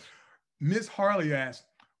now. Ms. Harley asked,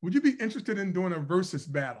 would you be interested in doing a versus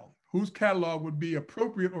battle? Whose catalog would be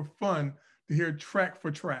appropriate or fun to hear track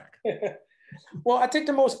for track? Well, I think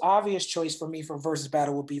the most obvious choice for me for versus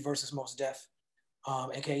battle would be versus Mos Def,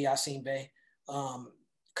 aka Yasin Bey,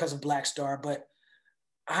 because of Black Star. But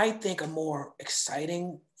I think a more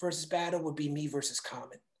exciting versus battle would be me versus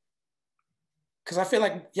Common. Because I feel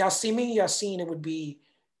like Yasin, it would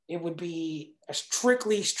be a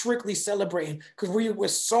strictly celebrating, because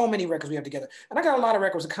with so many records we have together. And I got a lot of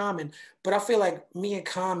records in common, but I feel like me and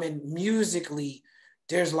Common musically,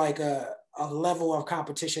 there's like a level of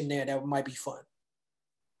competition there that might be fun.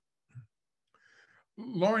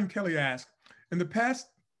 Lauren Kelly asked, in the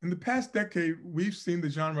past decade, we've seen the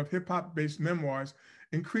genre of hip hop based memoirs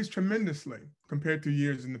increase tremendously compared to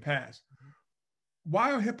years in the past.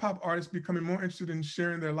 Why are hip hop artists becoming more interested in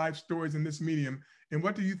sharing their life stories in this medium? And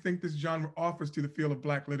what do you think this genre offers to the field of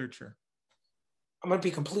Black literature? I'm gonna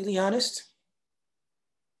be completely honest.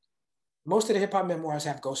 Most of the hip hop memoirs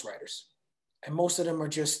have ghostwriters, and most of them are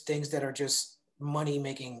just things that are just money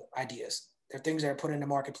making ideas. They're things that are put in the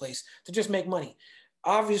marketplace to just make money.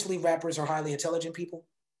 Obviously, rappers are highly intelligent people.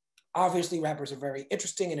 Obviously, rappers are very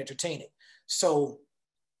interesting and entertaining. So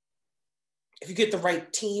if you get the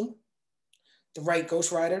right team, the right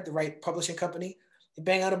ghostwriter, the right publishing company, you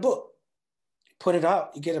bang out a book, you put it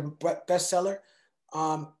out, you get a bestseller,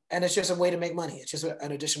 and it's just a way to make money. It's just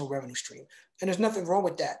an additional revenue stream. And there's nothing wrong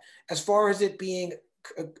with that. As far as it being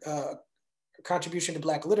a contribution to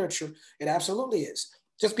Black literature, it absolutely is.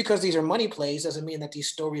 Just because these are money plays doesn't mean that these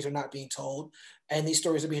stories are not being told. And these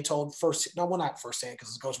stories are being told not firsthand, because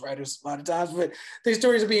it's ghostwriters a lot of times, but these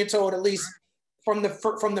stories are being told at least from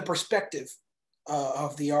the perspective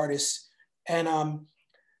of the artist. And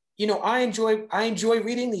I enjoy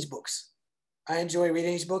reading these books. I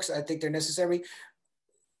think they're necessary.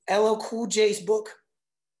 LL Cool J's book,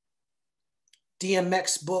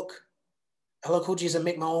 DMX book. LL Cool J's a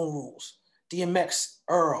Make My Own Rules. DMX,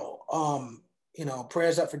 Earl.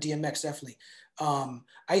 Prayers up for DMX, definitely.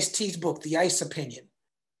 Ice-T's book, The Ice Opinion.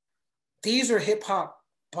 These are hip hop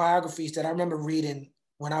biographies that I remember reading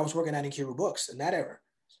when I was working at Akiba Books in that era.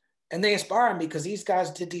 And they inspired me because these guys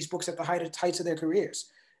did these books at the heights of their careers.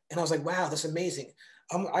 And I was like, wow, that's amazing.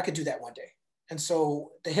 I could do that one day. And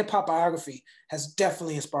so the hip hop biography has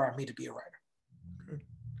definitely inspired me to be a writer. Good.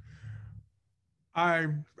 I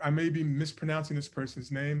may be mispronouncing this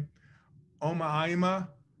person's name. Omaima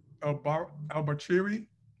Al-Bashiri.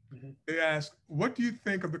 Mm-hmm. They ask, what do you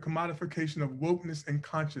think of the commodification of wokeness and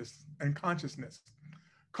consciousness?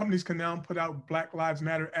 Companies can now put out Black Lives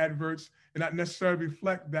Matter adverts and not necessarily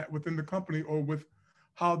reflect that within the company or with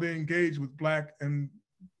how they engage with Black and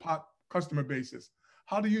pop customer bases.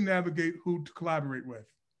 How do you navigate who to collaborate with?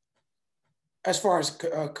 As far as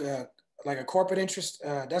like a corporate interest,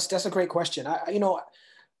 that's a great question.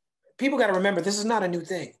 people got to remember, this is not a new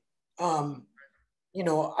thing. You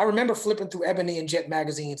know, I remember flipping through Ebony and Jet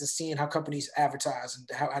magazines and seeing how companies advertise and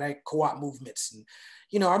how they co-op movements. And,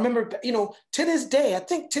 you know, I remember, you know, to this day, I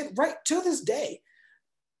think right to this day,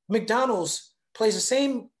 McDonald's plays the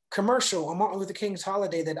same commercial on Martin Luther King's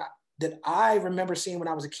holiday that I remember seeing when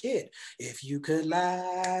I was a kid. If you could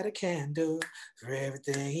light a candle for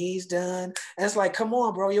everything he's done. And it's like, come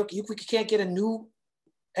on, bro, you can't get a new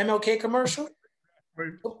MLK commercial?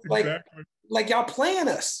 Exactly. Like y'all playing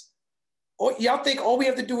us. Or y'all think all we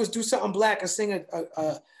have to do is do something black and sing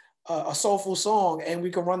a soulful song and we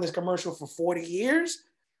can run this commercial for 40 years?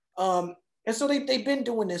 And so they've been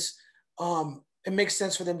doing this. It makes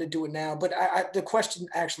sense for them to do it now. But the question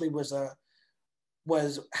actually was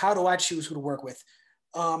how do I choose who to work with?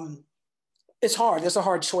 It's hard. It's a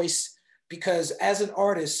hard choice because as an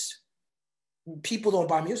artist, people don't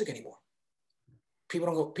buy music anymore.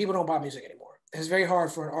 People don't buy music anymore. It's very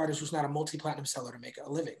hard for an artist who's not a multi-platinum seller to make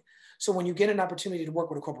a living. So when you get an opportunity to work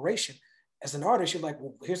with a corporation, as an artist, you're like,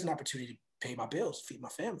 well, here's an opportunity to pay my bills, feed my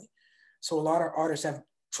family. So a lot of artists have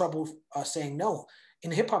trouble saying no. In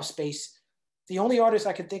the hip hop space, the only artists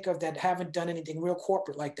I can think of that haven't done anything real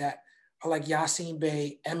corporate like that are like Yasin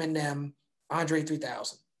Bey, Eminem, Andre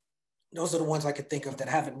 3000. Those are the ones I could think of that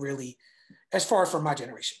haven't really, as far as from my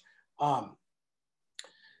generation.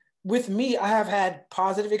 With me, I have had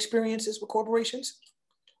positive experiences with corporations.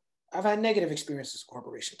 I've had negative experiences with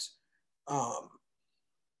corporations.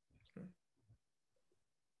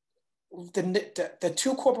 The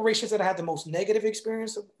two corporations that I had the most negative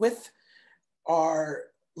experience with are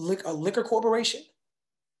a liquor corporation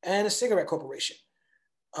and a cigarette corporation.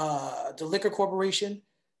 The liquor corporation,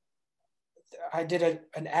 I did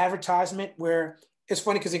an advertisement where it's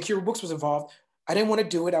funny because Akiba Books was involved. I didn't want to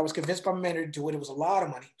do it. I was convinced by my manager to do it. It was a lot of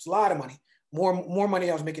money. It was a lot of money. More money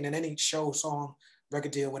I was making than any show, song,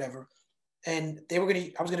 record deal, whatever. And I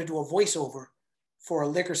was gonna do a voiceover for a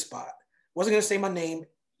liquor spot. Wasn't gonna say my name.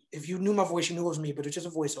 If you knew my voice, you knew it was me, but it's just a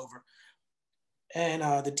voiceover. And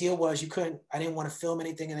the deal was I didn't want to film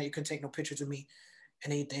anything and you couldn't take no pictures of me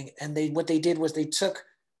and anything. And what they did was they took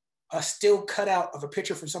a still cutout of a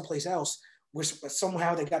picture from someplace else, which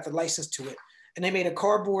somehow they got the license to it. And they made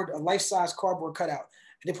a life-size cardboard cutout.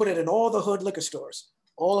 And they put it in all the hood liquor stores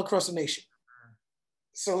all across the nation.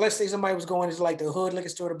 So let's say somebody was going to like the hood liquor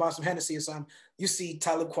store to buy some Hennessy or something, you see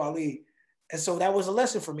Talib Kweli. And so that was a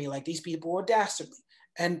lesson for me. Like these people were dastardly.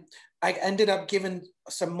 And I ended up giving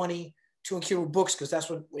some money to Akiba Books because that's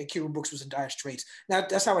when Akiba Books was in dire straits. Now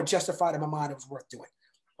that's how I justified in my mind it was worth doing.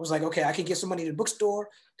 I was like, okay, I can get some money to the bookstore,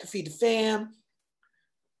 can feed the fam,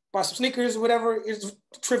 buy some sneakers, whatever. It's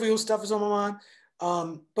trivial stuff is on my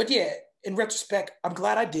mind. But yeah, in retrospect, I'm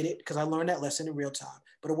glad I did it because I learned that lesson in real time,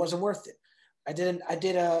 but it wasn't worth it. I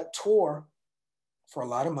did a tour for a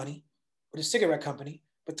lot of money with a cigarette company,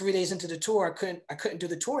 but 3 days into the tour, I couldn't do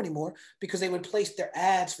the tour anymore because they would place their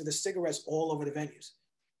ads for the cigarettes all over the venues.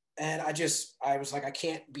 And I was like, I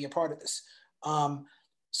can't be a part of this.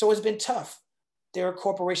 So it's been tough. There are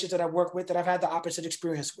corporations that I work with that I've had the opposite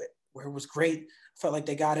experience with, where it was great. Felt like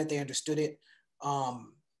they got it, they understood it.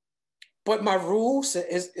 But my rule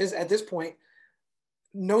is at this point,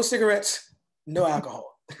 no cigarettes, no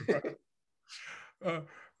alcohol. The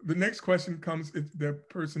next question comes, if the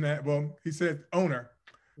person he said, owner,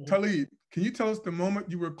 Talib, can you tell us the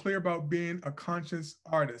moment you were clear about being a conscious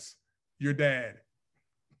artist? Your dad.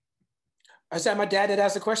 Is that my dad that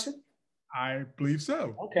asked the question? I believe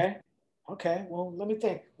so. Okay. Well, let me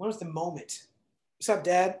think. When was the moment? What's up,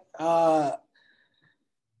 Dad? The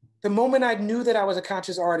moment I knew that I was a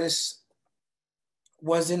conscious artist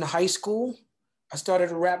was in high school. I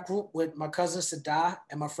started a rap group with my cousin Sada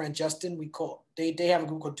and my friend Justin. They have a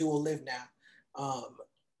group called Duo Live now.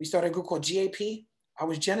 We started a group called GAP. I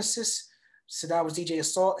was Genesis, Sada was DJ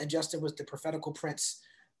Assault, and Justin was the Prophetical Prince.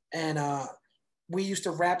 And we used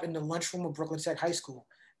to rap in the lunchroom of Brooklyn Tech High School.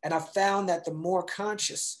 And I found that the more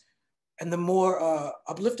conscious and the more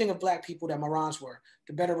uplifting of Black people that my rhymes were,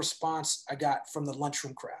 the better response I got from the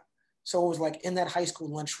lunchroom crowd. So it was like in that high school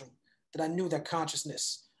lunchroom that I knew that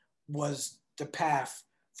consciousness was the path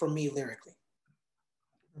for me lyrically.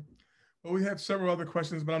 Well, we have several other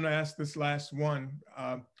questions, but I'm gonna ask this last one.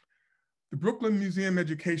 The Brooklyn Museum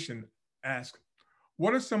Education asks,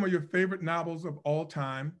 what are some of your favorite novels of all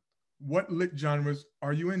time? What lit genres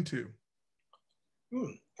are you into?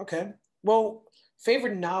 Okay. Well,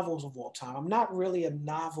 favorite novels of all time. I'm not really a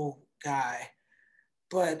novel guy,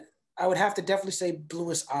 but I would have to definitely say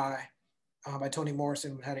Bluest Eye by Toni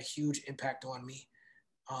Morrison had a huge impact on me.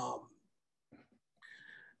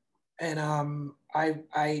 That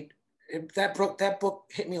book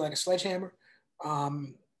hit me like a sledgehammer.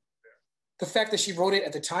 the fact that she wrote it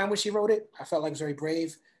at the time when she wrote it, I felt like it was very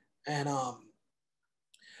brave. And I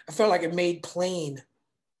felt like it made plain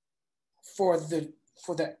for the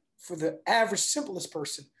average, simplest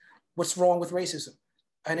person what's wrong with racism.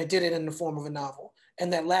 And it did it in the form of a novel.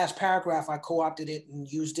 And that last paragraph, I co-opted it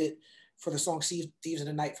and used it for the song Thieves in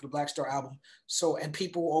the Night for the Black Star album. So, and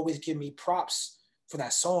people always give me props for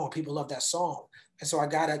that song. People love that song. And so I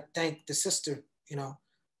gotta thank the sister,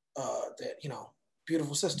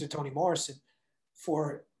 beautiful sister, Toni Morrison,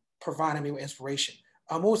 for providing me with inspiration.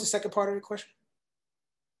 What was the second part of the question?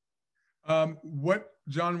 What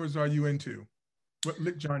genres are you into? What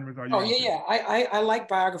lit genres are you into? Yeah. I like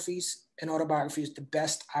biographies and autobiographies the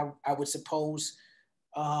best, I would suppose.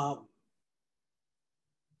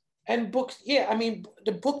 And books, yeah, I mean,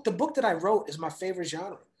 the book that I wrote is my favorite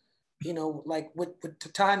genre. Like what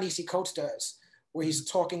Ta-Nehisi Coates does, where he's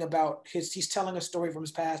talking about he's telling a story from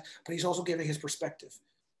his past, but he's also giving his perspective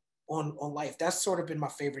on life. That's sort of been my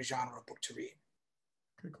favorite genre of book to read.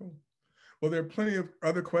 Okay, cool. Well, there are plenty of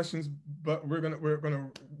other questions, but we're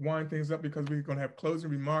gonna wind things up because we're gonna have closing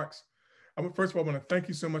remarks. First of all, I want to thank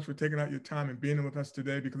you so much for taking out your time and being with us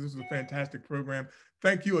today, because this was a fantastic program.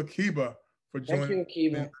 Thank you, Akiba, for joining. Thank you,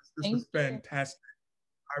 Akiba. This was fantastic.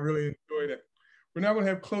 I really enjoyed it. We're now going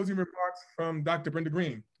to have closing remarks from Dr. Brenda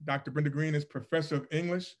Green. Dr. Brenda Green is Professor of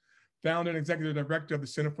English, founder and Executive Director of the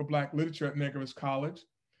Center for Black Literature at Medgar Evers College,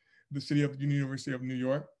 the University of New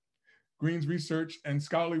York. Green's research and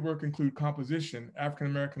scholarly work include composition, African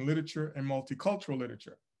American literature, and multicultural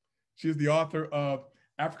literature. She is the author of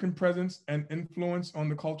African Presence and Influence on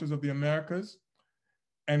the Cultures of the Americas,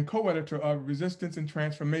 and co-editor of Resistance and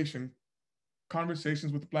Transformation,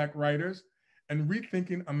 Conversations with Black Writers, and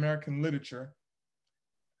Rethinking American Literature.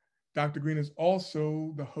 Dr. Green is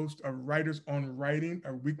also the host of Writers on Writing,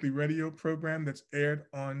 a weekly radio program that's aired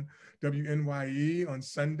on WNYE on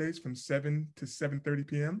Sundays from 7 to 7:30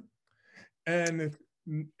 p.m. And if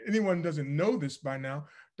anyone doesn't know this by now,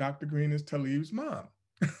 Dr. Green is Talib's mom.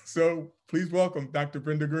 So please welcome Dr.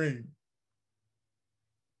 Brenda Green.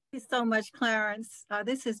 Thank you so much, Clarence.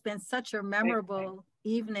 This has been such a memorable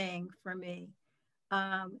evening for me.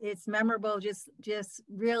 It's memorable just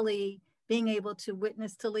really being able to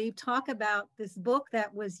witness Talib talk about this book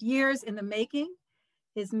that was years in the making,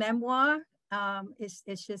 his memoir.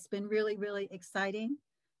 It's just been really, really exciting.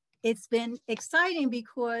 It's been exciting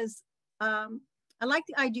because I like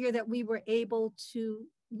the idea that we were able to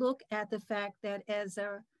look at the fact that as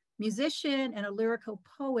a musician and a lyrical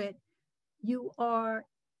poet, you are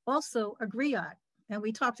also a griot. And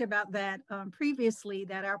we talked about that previously,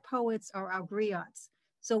 that our poets are our griots.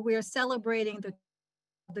 So we're celebrating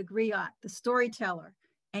the griot, the storyteller,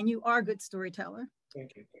 and you are a good storyteller.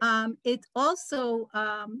 Thank you. It also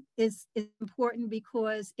is important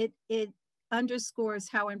because it underscores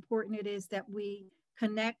how important it is that we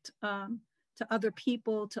connect to other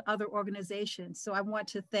people, to other organizations. So I want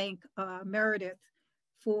to thank Meredith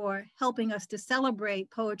for helping us to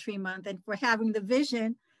celebrate Poetry Month and for having the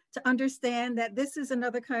vision to understand that this is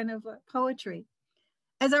another kind of poetry.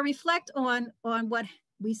 As I reflect on what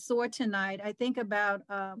we saw tonight, I think about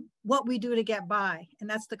what we do to get by. And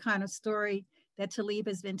that's the kind of story that Talib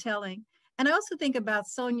has been telling. And I also think about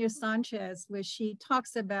Sonia Sanchez, where she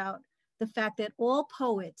talks about the fact that all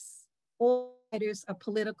poets, all writers are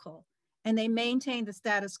political, and they maintain the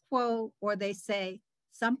status quo, or they say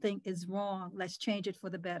something is wrong, let's change it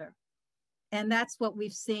for the better. And that's what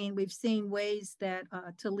we've seen. We've seen ways that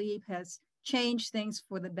Talib has changed things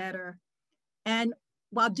for the better. And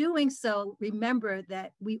while doing so, remember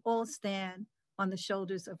that we all stand on the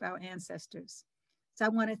shoulders of our ancestors. So I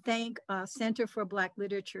want to thank Center for Black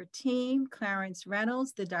Literature team, Clarence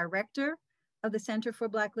Reynolds, the director of the Center for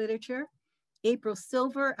Black Literature, April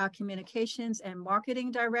Silver, our communications and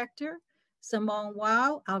marketing director, Simone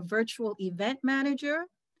Wow, our virtual event manager,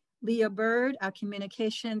 Leah Bird, our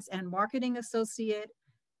communications and marketing associate,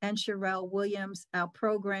 and Sherelle Williams, our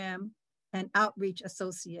program and outreach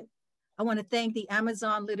associate. I want to thank the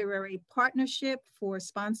Amazon Literary Partnership for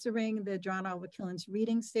sponsoring the John Oliver Killens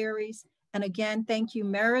reading series. And again, thank you,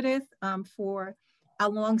 Meredith, for our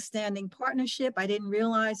longstanding partnership. I didn't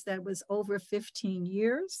realize that it was over 15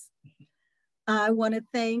 years. I want to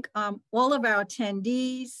thank all of our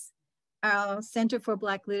attendees, our Center for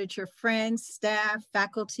Black Literature friends, staff,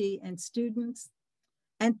 faculty, and students.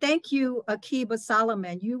 And thank you, Akiba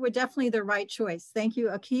Solomon. You were definitely the right choice. Thank you,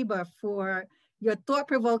 Akiba, for your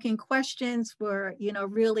thought-provoking questions. Were,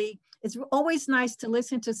 really, it's always nice to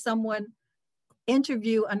listen to someone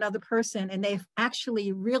interview another person and they've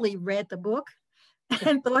actually really read the book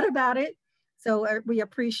and thought about it. So we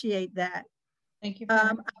appreciate that. Thank you.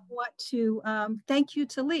 I want to thank you,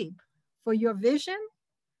 Talib, for your vision,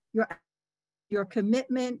 your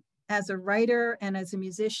commitment as a writer and as a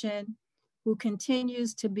musician who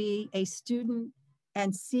continues to be a student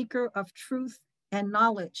and seeker of truth and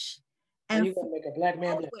knowledge. And you're gonna make a black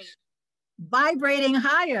man blush. Vibrating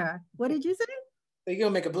higher. What did you say? You're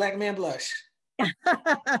gonna make a black man blush.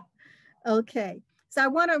 Okay. So I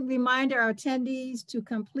want to remind our attendees to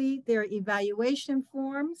complete their evaluation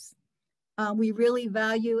forms. We really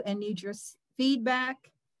value and need your feedback.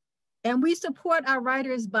 And we support our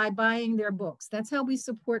writers by buying their books. That's how we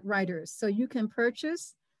support writers. So you can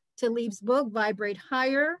purchase Talib's book, Vibrate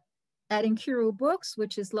Higher, at Nkiru Books,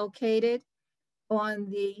 which is located on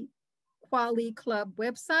the Kweli Club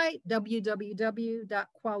website,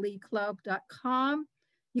 www.kwaliclub.com.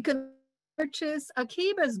 You can purchase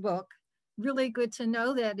Akiba's book. Really good to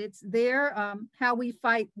know that it's there, How We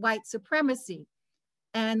Fight White Supremacy.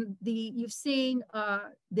 And you've seen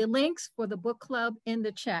the links for the book club in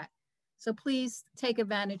the chat. So please take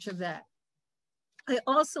advantage of that. I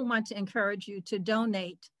also want to encourage you to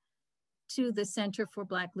donate to the Center for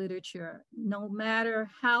Black Literature. No matter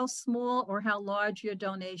how small or how large your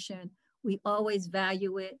donation, we always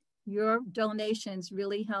value it. Your donations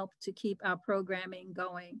really help to keep our programming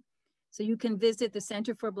going. So you can visit the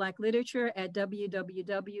Center for Black Literature at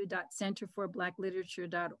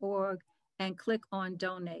www.centerforblackLiterature.org and click on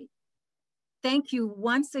donate. Thank you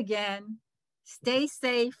once again. Stay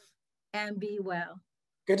safe and be well.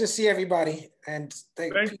 Good to see everybody. And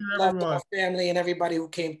thank you to my family and everybody who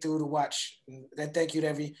came through to watch. And thank you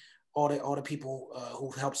to all the people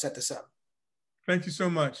who helped set this up. Thank you so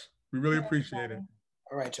much. We really appreciate it.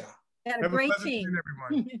 All right, y'all. Had a great team.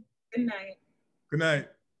 Everyone. Good night. Good night.